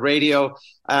Kickserve Radio.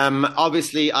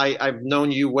 Obviously, I've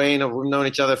known you, Wayne. We've known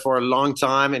each other for a long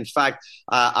time. In fact,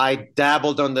 I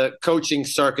dabbled on the coaching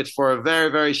circuit for a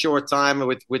very, very short time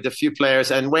with a few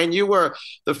players. And Wayne, you were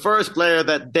the first player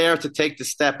that dared to take the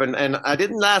step. And I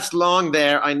didn't last long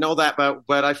there. I know that,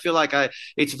 but I feel like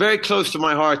it's very close to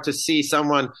my heart to see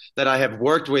someone that I have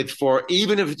worked with for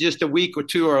even if it's just a week or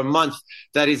two or a month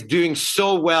that is doing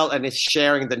so well and is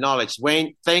sharing the knowledge.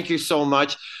 Wayne, thank you so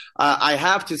much. I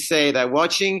have to say that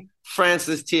watching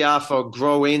Frances Tiafoe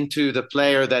grow into the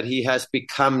player that he has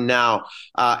become now,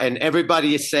 and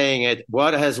everybody is saying it.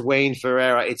 What has Wayne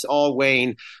Ferreira? It's all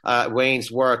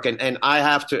Wayne's work, and I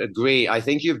have to agree. I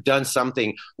think you've done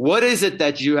something. What is it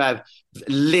that you have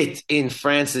lit in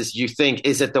Frances? You think,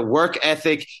 is it the work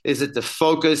ethic? Is it the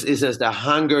focus? Is it the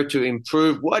hunger to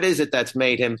improve? What is it that's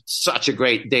made him such a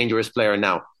great, dangerous player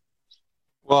now?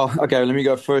 Well, okay, let me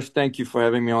go first. Thank you for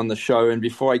having me on the show. And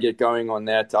before I get going on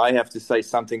that, I have to say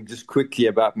something just quickly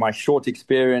about my short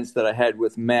experience that I had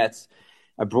with Matt.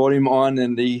 I brought him on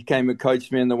and he came and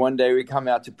coached me. And the one day we come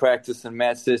out to practice and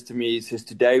Matt says to me, he says,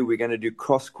 today we're going to do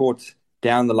cross court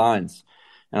down the lines.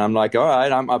 And I'm like, all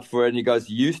right, I'm up for it. And he goes,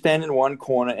 you stand in one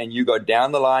corner and you go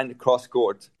down the line cross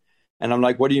court. And I'm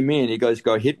like, what do you mean? He goes,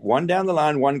 go hit one down the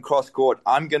line, one cross court.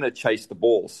 I'm going to chase the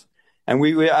balls. And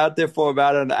we were out there for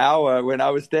about an hour when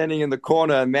I was standing in the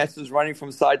corner and Matt was running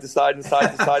from side to side and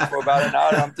side to side for about an hour.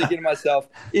 And I'm thinking to myself,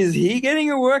 is he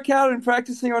getting a workout and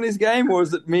practicing on his game or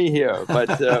is it me here?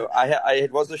 But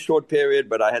it was a short period,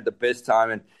 but I had the best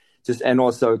time and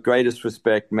also greatest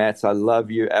respect, Matt. I love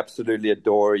you, absolutely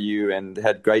adore you and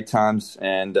had great times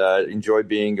and enjoy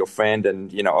being your friend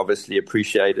and, obviously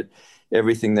appreciated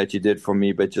everything that you did for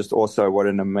me, but just also what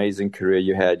an amazing career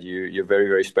you had. You're very,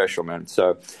 very special, man.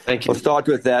 So thank you. I'll start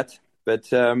with that.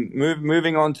 But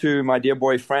moving on to my dear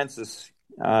boy, Frances,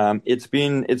 it's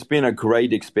been a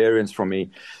great experience for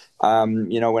me.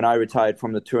 When I retired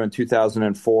from the tour in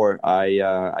 2004,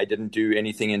 I didn't do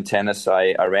anything in tennis.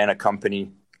 I ran a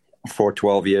company for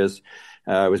 12 years.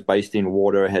 I was based in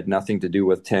water, had nothing to do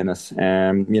with tennis,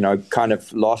 and, kind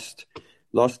of lost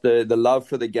the love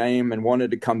for the game and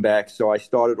wanted to come back. So I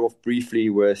started off briefly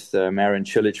with Marin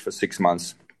Cilic for 6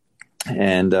 months.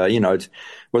 And, it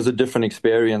was a different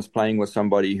experience playing with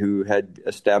somebody who had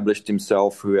established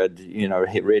himself, who had,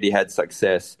 really had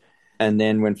success. And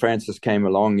then when Frances came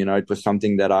along, it was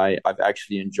something that I've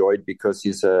actually enjoyed because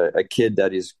he's a kid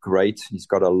that is great. He's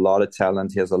got a lot of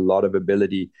talent. He has a lot of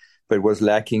ability, but was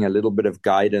lacking a little bit of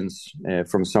guidance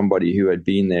from somebody who had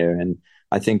been there. And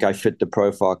I think I fit the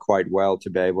profile quite well to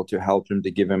be able to help him,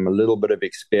 to give him a little bit of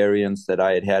experience that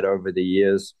I had over the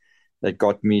years that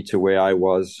got me to where I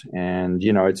was. And,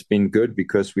 it's been good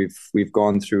because we've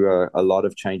gone through a lot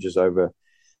of changes over,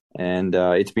 and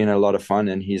it's been a lot of fun.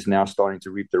 And he's now starting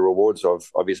to reap the rewards of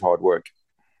his hard work.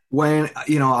 Wayne,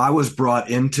 I was brought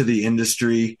into the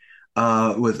industry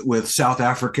with South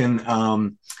African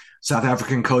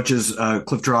coaches,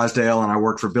 Cliff Drysdale, and I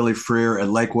worked for Billy Freer at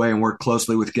Lakeway and worked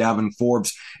closely with Gavin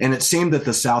Forbes. And it seemed that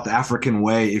the South African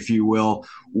way, if you will,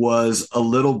 was a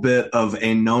little bit of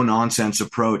a no-nonsense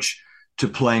approach to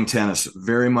playing tennis,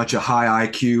 very much a high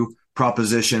IQ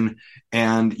proposition.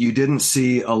 And you didn't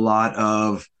see a lot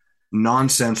of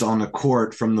nonsense on the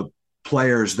court from the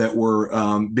players that were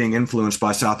being influenced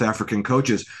by South African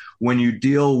coaches. When you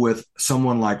deal with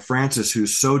someone like Frances,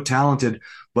 who's so talented,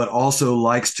 but also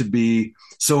likes to be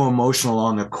so emotional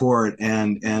on the court,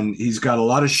 and he's got a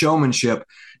lot of showmanship,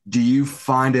 do you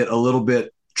find it a little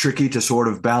bit tricky to sort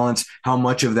of balance how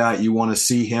much of that you want to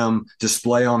see him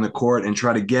display on the court and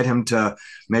try to get him to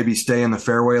maybe stay in the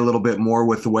fairway a little bit more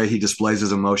with the way he displays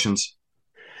his emotions?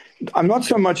 I'm not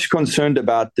so much concerned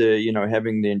about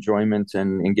having the enjoyment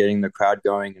and getting the crowd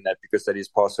going and that, because that is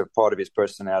part of his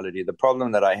personality. The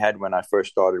problem that I had when I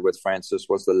first started with Frances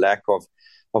was the lack of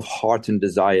heart and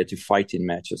desire to fight in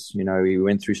matches. We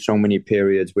went through so many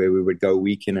periods where we would go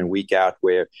week in and week out,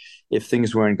 where if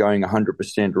things weren't going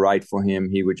 100% right for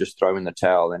him, he would just throw in the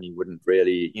towel and he wouldn't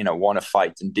really, want to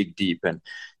fight and dig deep. And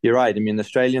you're right. I mean,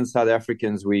 Australians, South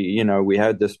Africans, we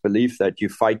had this belief that you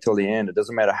fight till the end. It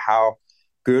doesn't matter how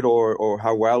good or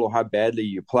how well or how badly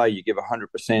you play, you give 100%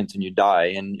 and you die.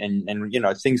 And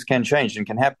things can change and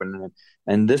can happen.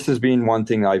 And this has been one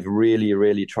thing I've really,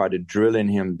 really tried to drill in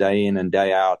him day in and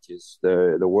day out, is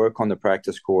the work on the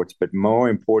practice courts, but more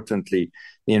importantly,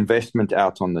 the investment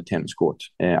out on the tennis court.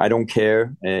 I don't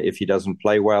care if he doesn't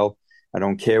play well. I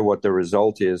don't care what the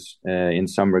result is in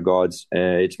some regards.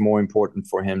 It's more important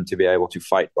for him to be able to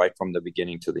fight right from the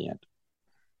beginning to the end.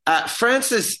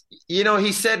 Frances,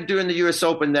 he said during the U.S.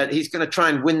 Open that he's going to try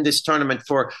and win this tournament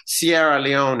for Sierra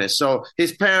Leone. So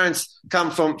his parents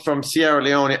come from Sierra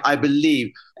Leone, I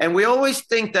believe. And we always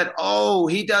think that,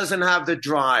 he doesn't have the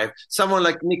drive. Someone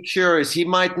like Nick Kyrgios, he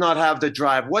might not have the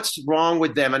drive. What's wrong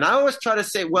with them? And I always try to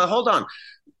say, well, hold on.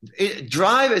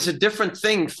 Drive is a different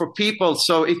thing for people.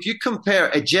 So if you compare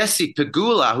a Jessie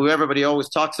Pegula, who everybody always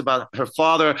talks about, her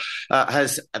father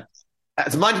has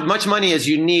as much money as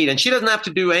you need, and she doesn't have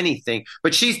to do anything,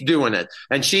 but she's doing it.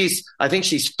 And I think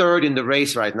she's third in the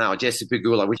race right now, Jessie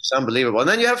Pegula, which is unbelievable. And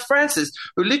then you have Frances,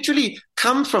 who literally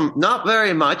come from not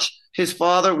very much. His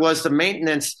father was the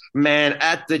maintenance man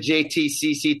at the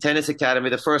JTCC Tennis Academy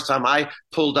the first time I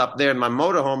pulled up there in my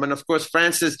motorhome. And of course,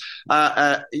 Frances,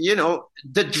 the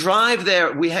drive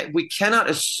there, we cannot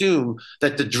assume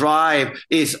that the drive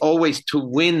is always to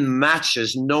win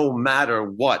matches no matter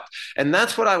what. And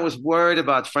that's what I was worried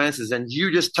about Frances. And you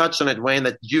just touched on it, Wayne,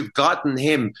 that you've gotten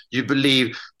him, you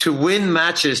believe, to win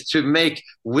matches, to make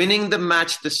winning the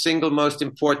match the single most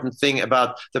important thing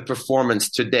about the performance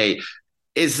today.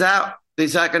 Is that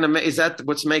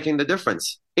what's making the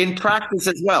difference in practice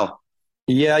as well?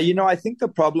 Yeah, I think the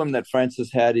problem that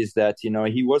Frances had is that,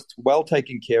 he was well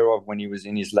taken care of when he was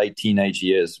in his late teenage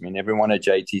years. I mean, everyone at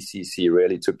JTCC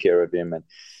really took care of him, and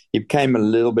he became a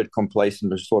little bit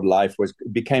complacent. His sort of life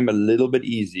became a little bit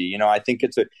easy. I think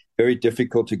it's very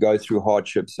difficult to go through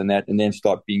hardships and then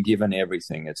start being given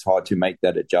everything. It's hard to make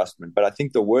that adjustment. But I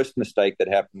think the worst mistake that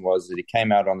happened was that he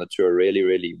came out on the tour really,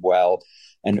 really well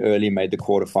and early made the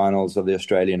quarterfinals of the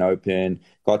Australian Open,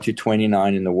 got to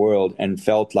 29 in the world and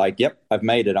felt like, yep, I've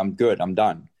made it. I'm good. I'm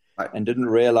done. Right. And didn't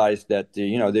realize that,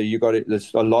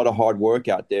 there's a lot of hard work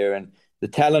out there, and the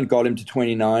talent got him to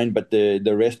 29, but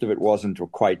the rest of it wasn't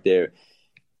quite there.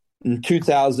 In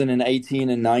 2018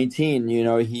 and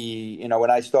 19,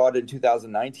 when I started in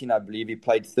 2019, I believe he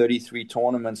played 33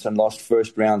 tournaments and lost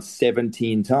first round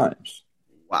 17 times.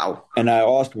 Wow. And I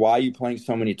asked, why are you playing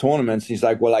so many tournaments? He's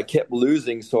like, well, I kept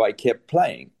losing, so I kept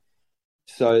playing.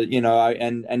 So,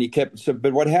 and he kept,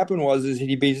 but what happened was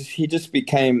he just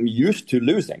became used to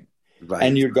losing. Right.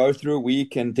 And you'd go through a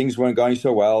week and things weren't going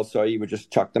so well, so he would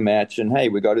just chuck the match and, hey,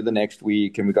 we go to the next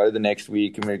week and we go to the next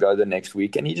week and we go to the next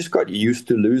week. And he just got used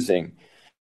to losing.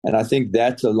 And I think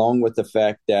that, along with the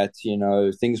fact that,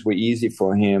 things were easy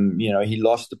for him, he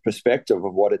lost the perspective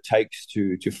of what it takes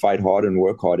to fight hard and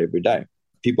work hard every day.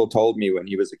 People told me when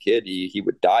he was a kid, he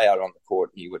would die out on the court.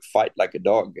 He would fight like a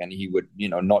dog, and he would,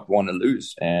 not want to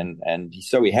lose.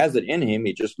 So he has it in him.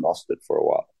 He just lost it for a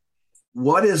while.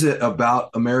 What is it about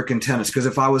American tennis? Because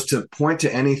if I was to point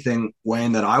to anything,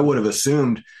 Wayne, that I would have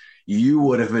assumed you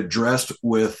would have addressed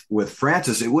with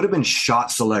Frances, it would have been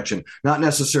shot selection, not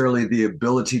necessarily the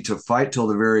ability to fight till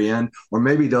the very end, or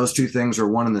maybe those two things are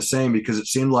one and the same, because it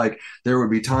seemed like there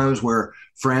would be times where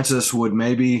Frances would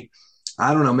maybe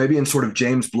in sort of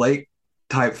James Blake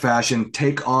type fashion,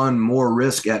 take on more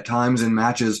risk at times in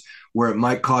matches where it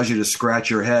might cause you to scratch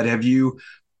your head. Have you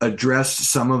addressed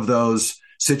some of those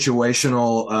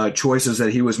situational choices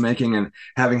that he was making and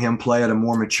having him play at a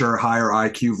more mature, higher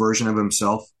IQ version of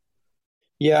himself?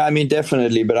 Yeah, I mean,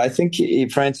 definitely. But I think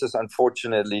Frances,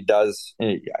 unfortunately, does.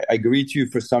 I agree to you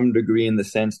for some degree in the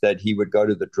sense that he would go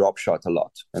to the drop shot a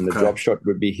lot, and the drop shot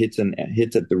would be hit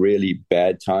at the really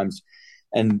bad times.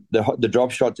 And the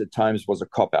drop shot at times was a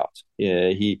cop-out.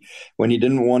 When he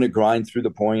didn't want to grind through the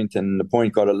point and the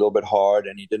point got a little bit hard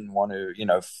and he didn't want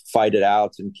to, fight it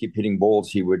out and keep hitting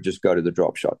balls, he would just go to the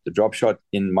drop shot. The drop shot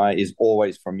is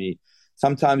always, for me,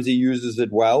 sometimes he uses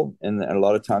it well and a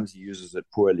lot of times he uses it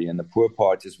poorly. And the poor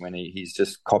part is when he's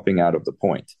just copping out of the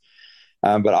point.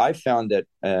 But I found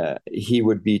that he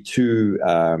would be too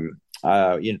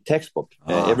textbook.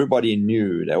 Everybody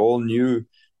knew. They all knew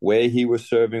where he was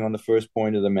serving on the first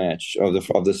point of the match, of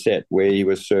the set, where he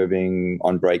was serving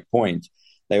on break point.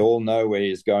 They all know where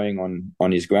he's going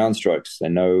on his ground strokes. They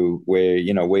know where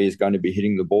he's going to be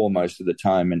hitting the ball most of the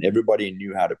time, and everybody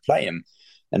knew how to play him.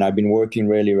 And I've been working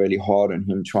really, really hard on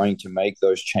him, trying to make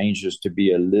those changes to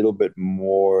be a little bit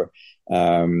more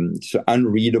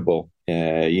unreadable,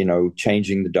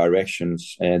 changing the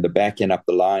directions. The back end up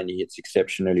the line, he hits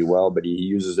exceptionally well, but he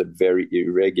uses it very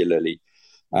irregularly.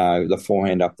 The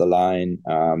forehand up the line,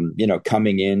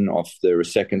 coming in off the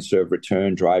second serve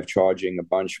return, drive charging a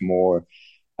bunch more.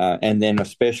 And then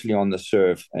especially on the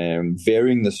serve,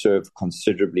 varying the serve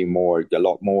considerably more, a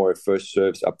lot more first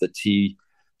serves up the tee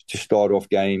to start off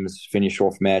games, finish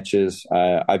off matches.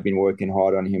 I've been working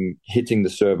hard on him hitting the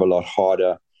serve a lot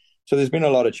harder. So there's been a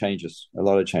lot of changes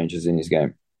in his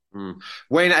game.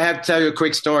 Wayne, I have to tell you a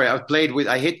quick story.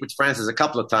 I hit with Frances a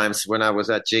couple of times when I was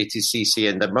at JTCC,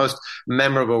 and the most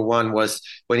memorable one was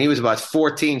when he was about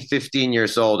 14, 15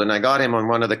 years old, and I got him on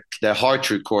one of the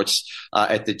Hartrue courts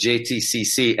at the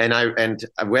JTCC, and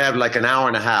we have like an hour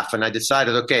and a half, and I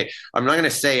decided, okay, I'm not going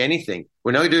to say anything.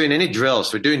 We're not doing any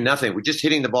drills. We're doing nothing. We're just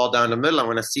hitting the ball down the middle. I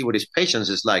want to see what his patience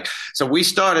is like. So we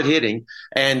started hitting,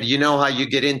 and you know how you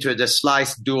get into the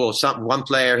slice duel. One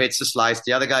player hits a slice,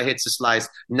 the other guy hits a slice.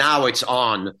 Now it's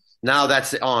on. Now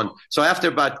that's on. So after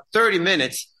about 30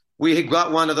 minutes, we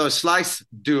got one of those slice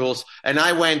duels, and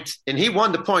he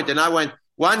won the point, and I went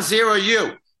 1-0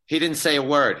 you. He didn't say a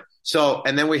word. So,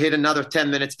 and then we hit another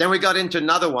 10 minutes. Then we got into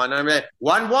another one. I mean,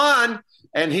 1-1.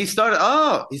 And he started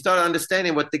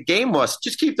understanding what the game was.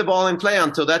 Just keep the ball in play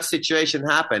until that situation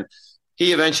happened.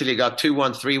 He eventually got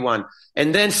 2-1, 3-1.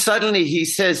 And then suddenly he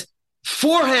says,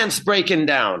 forehand's breaking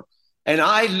down. And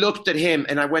I looked at him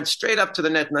and I went straight up to the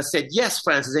net and I said, yes,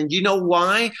 Francis. And you know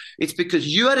why? It's because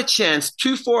you had a chance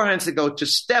 2 forehands ago to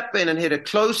step in and hit a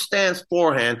close stance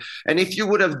forehand. And if you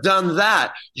would have done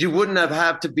that, you wouldn't have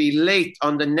had to be late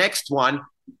on the next one,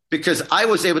 because I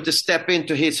was able to step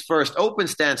into his first open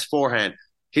stance forehand.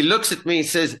 He looks at me and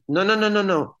says,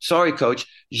 no. Sorry, coach.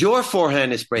 Your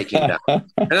forehand is breaking down.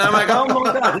 And I'm like, oh,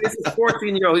 my God, this is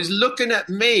 14-year-old. He's looking at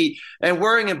me and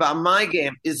worrying about my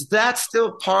game. Is that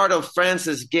still part of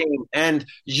Francis' game? And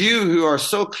you who are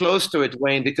so close to it,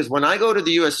 Wayne, because when I go to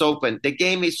the U.S. Open, the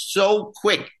game is so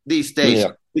quick these days.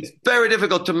 Yeah. It's very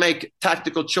difficult to make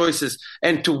tactical choices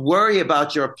and to worry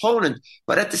about your opponent.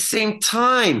 But at the same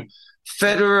time,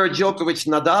 Federer, Djokovic,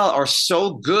 Nadal are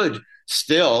so good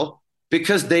still,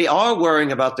 because they are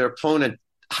worrying about their opponent.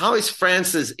 How is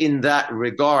Francis in that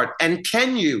regard? And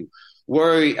can you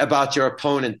worry about your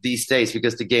opponent these days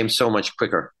because the game's so much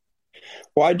quicker?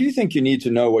 Well, I do think you need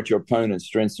to know what your opponent's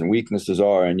strengths and weaknesses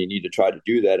are, and you need to try to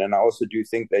do that. And I also do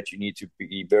think that you need to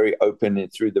be very open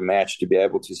through the match to be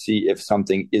able to see if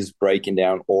something is breaking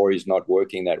down or is not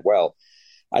working that well.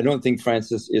 I don't think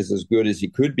Francis is as good as he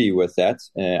could be with that.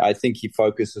 I think he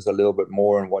focuses a little bit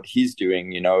more on what he's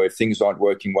doing. You know, if things aren't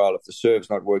working well, if the serve's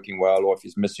not working well, or if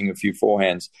he's missing a few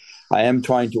forehands, I am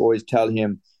trying to always tell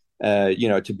him,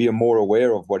 to be more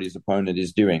aware of what his opponent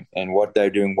is doing and what they're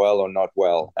doing well or not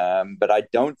well. But I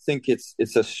don't think it's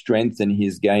a strength in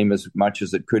his game as much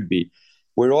as it could be.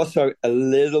 We're also a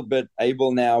little bit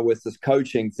able now with this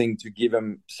coaching thing to give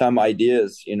him some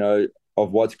ideas,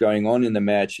 of what's going on in the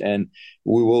match. And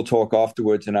we will talk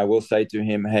afterwards, and I will say to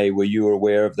him, hey, were you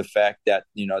aware of the fact that,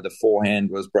 the forehand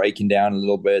was breaking down a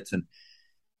little bit? And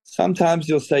sometimes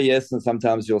you'll say yes and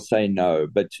sometimes you'll say no.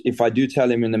 But if I do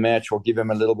tell him in the match or give him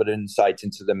a little bit of insight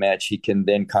into the match, he can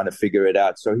then kind of figure it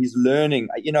out. So he's learning.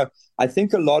 I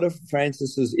think a lot of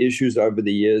Francis's issues over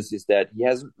the years is that he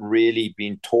hasn't really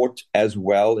been taught as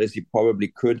well as he probably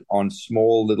could on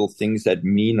small little things that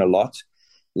mean a lot,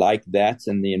 like that,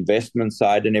 and the investment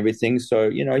side and everything.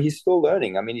 So, he's still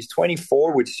learning. I mean, he's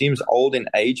 24, which seems old in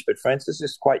age, but Francis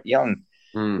is quite young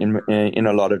in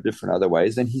a lot of different other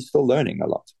ways, and he's still learning a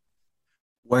lot.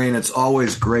 Wayne, it's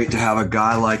always great to have a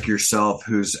guy like yourself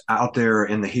who's out there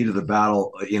in the heat of the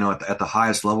battle, at the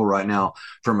highest level right now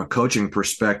from a coaching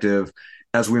perspective.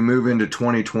 As we move into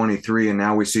 2023, and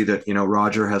now we see that,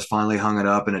 Roger has finally hung it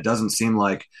up, and it doesn't seem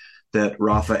like that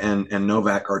Rafa and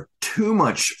Novak are too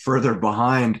much further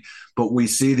behind, but we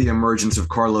see the emergence of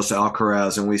Carlos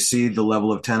Alcaraz, and we see the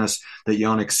level of tennis that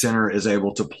Jannik Sinner is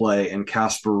able to play, and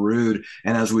Casper Ruud.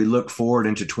 And as we look forward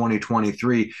into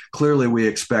 2023, clearly we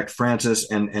expect Francis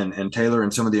and Taylor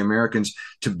and some of the Americans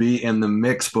to be in the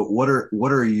mix. But what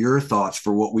are your thoughts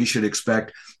for what we should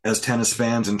expect as tennis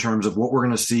fans in terms of what we're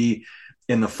going to see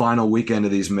in the final weekend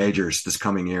of these majors this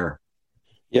coming year?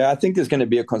 Yeah, I think there's going to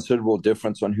be a considerable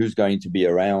difference on who's going to be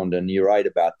around, and you're right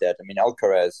about that. I mean,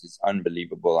 Alcaraz is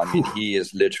unbelievable. I mean, he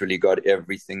has literally got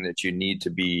everything that you need to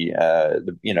be,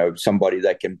 somebody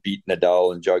that can beat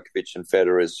Nadal and Djokovic and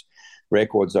Federer's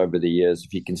records over the years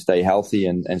if he can stay healthy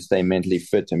and stay mentally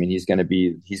fit. I mean, he's going to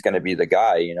be the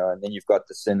guy, And then you've got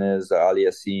the Sinners, the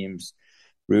Aliassims,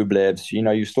 Rublevs.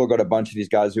 You've still got a bunch of these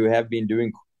guys who have been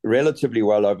doing relatively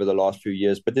well over the last few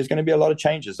years, but there's going to be a lot of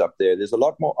changes up there. There's a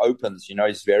lot more opens.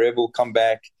 Zverev will come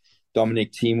back,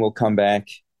 Dominic Thiem will come back,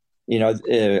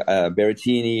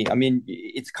 Berrettini. I mean,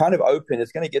 it's kind of open.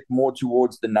 It's going to get more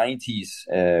towards the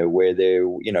 90s where there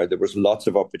was lots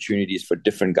of opportunities for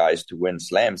different guys to win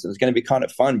slams. And it's going to be kind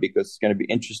of fun because it's going to be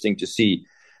interesting to see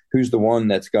who's the one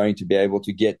that's going to be able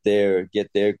to get their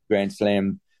Grand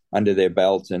Slam under their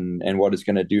belt and what it's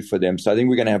going to do for them. So I think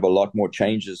we're going to have a lot more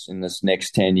changes in this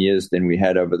next 10 years than we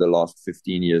had over the last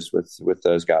 15 years with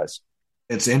those guys.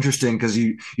 It's interesting because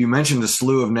you mentioned a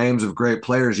slew of names of great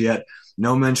players, yet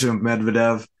no mention of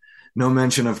Medvedev, no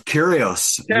mention of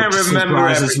Kyrgios. Can't remember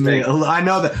everything. Me. I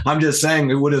know that. I'm just saying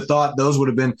we would have thought those would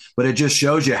have been, but it just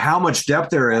shows you how much depth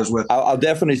there is with. I'll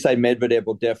definitely say Medvedev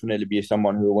will definitely be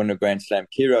someone who will win a Grand Slam.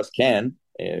 Kyrgios can,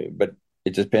 but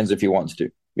it just depends if he wants to.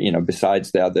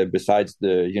 Besides the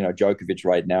Djokovic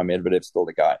right now, Medvedev's still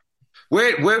the guy.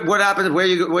 What happened? Where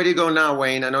do you go now,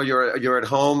 Wayne? I know you're at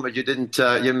home, but you didn't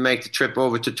make the trip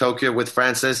over to Tokyo with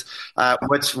Francis.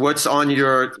 What's on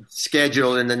your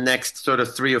schedule in the next sort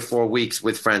of 3 or 4 weeks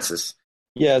with Francis?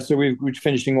 Yeah, so we're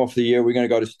finishing off the year. We're going to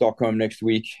go to Stockholm next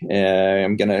week.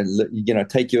 I'm going to,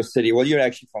 take your city. Well, you're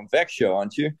actually from Växjö,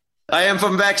 aren't you? I am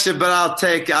from Växjö, but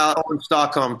I'll own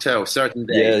Stockholm too, certain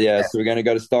days. Yeah. So we're going to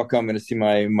go to Stockholm. I'm going to see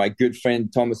my good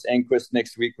friend Thomas Enquist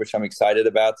next week, which I'm excited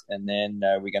about. And then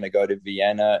we're going to go to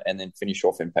Vienna and then finish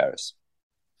off in Paris.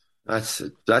 That's.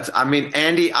 I mean,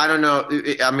 Andy, I don't know.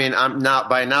 I mean,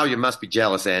 by now you must be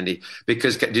jealous, Andy,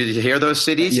 because did you hear those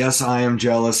cities? Yes, I am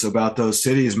jealous about those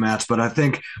cities, Mats. But I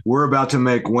think we're about to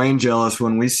make Wayne jealous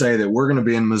when we say that we're going to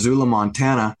be in Missoula,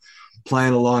 Montana,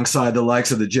 playing alongside the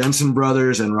likes of the Jensen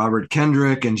brothers and Robert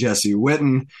Kendrick and Jesse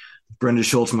Witten, Brenda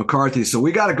Schultz McCarthy. So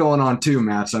we got it going on too,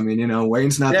 Mats. I mean,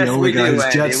 Wayne's not the only guy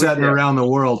who's jet setting around the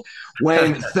world.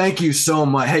 Wayne, thank you so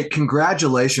much. Hey,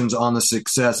 congratulations on the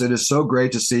success. It is so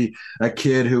great to see a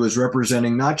kid who is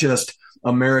representing not just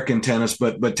American tennis,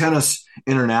 but tennis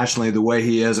internationally the way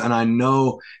he is. And I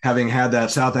know, having had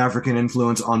that South African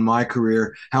influence on my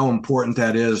career, how important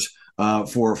that is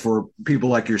for people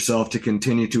like yourself to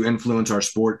continue to influence our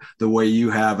sport the way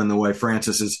you have and the way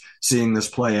Frances is seeing this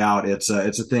play out. It's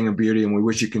a thing of beauty, and we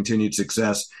wish you continued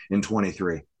success in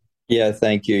 23. Yeah,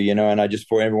 thank you. And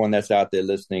for everyone that's out there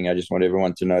listening, I just want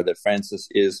everyone to know that Frances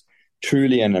is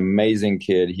truly an amazing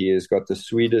kid. He has got the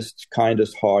sweetest,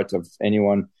 kindest heart of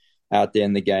anyone out there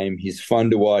in the game. He's fun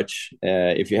to watch.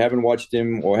 If you haven't watched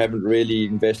him or haven't really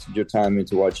invested your time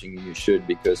into watching him, you should,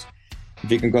 because if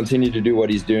he can continue to do what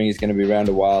he's doing, he's going to be around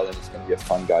a while, and he's going to be a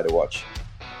fun guy to watch.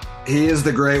 He is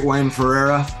the great Wayne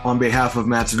Ferreira. On behalf of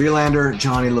Mats Wilander,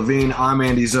 Johnny Levine, I'm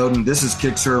Andy Zoden. This is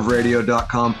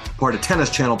KickServeRadio.com, part of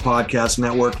Tennis Channel Podcast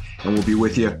Network, and we'll be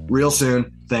with you real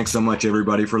soon. Thanks so much,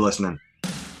 everybody, for listening.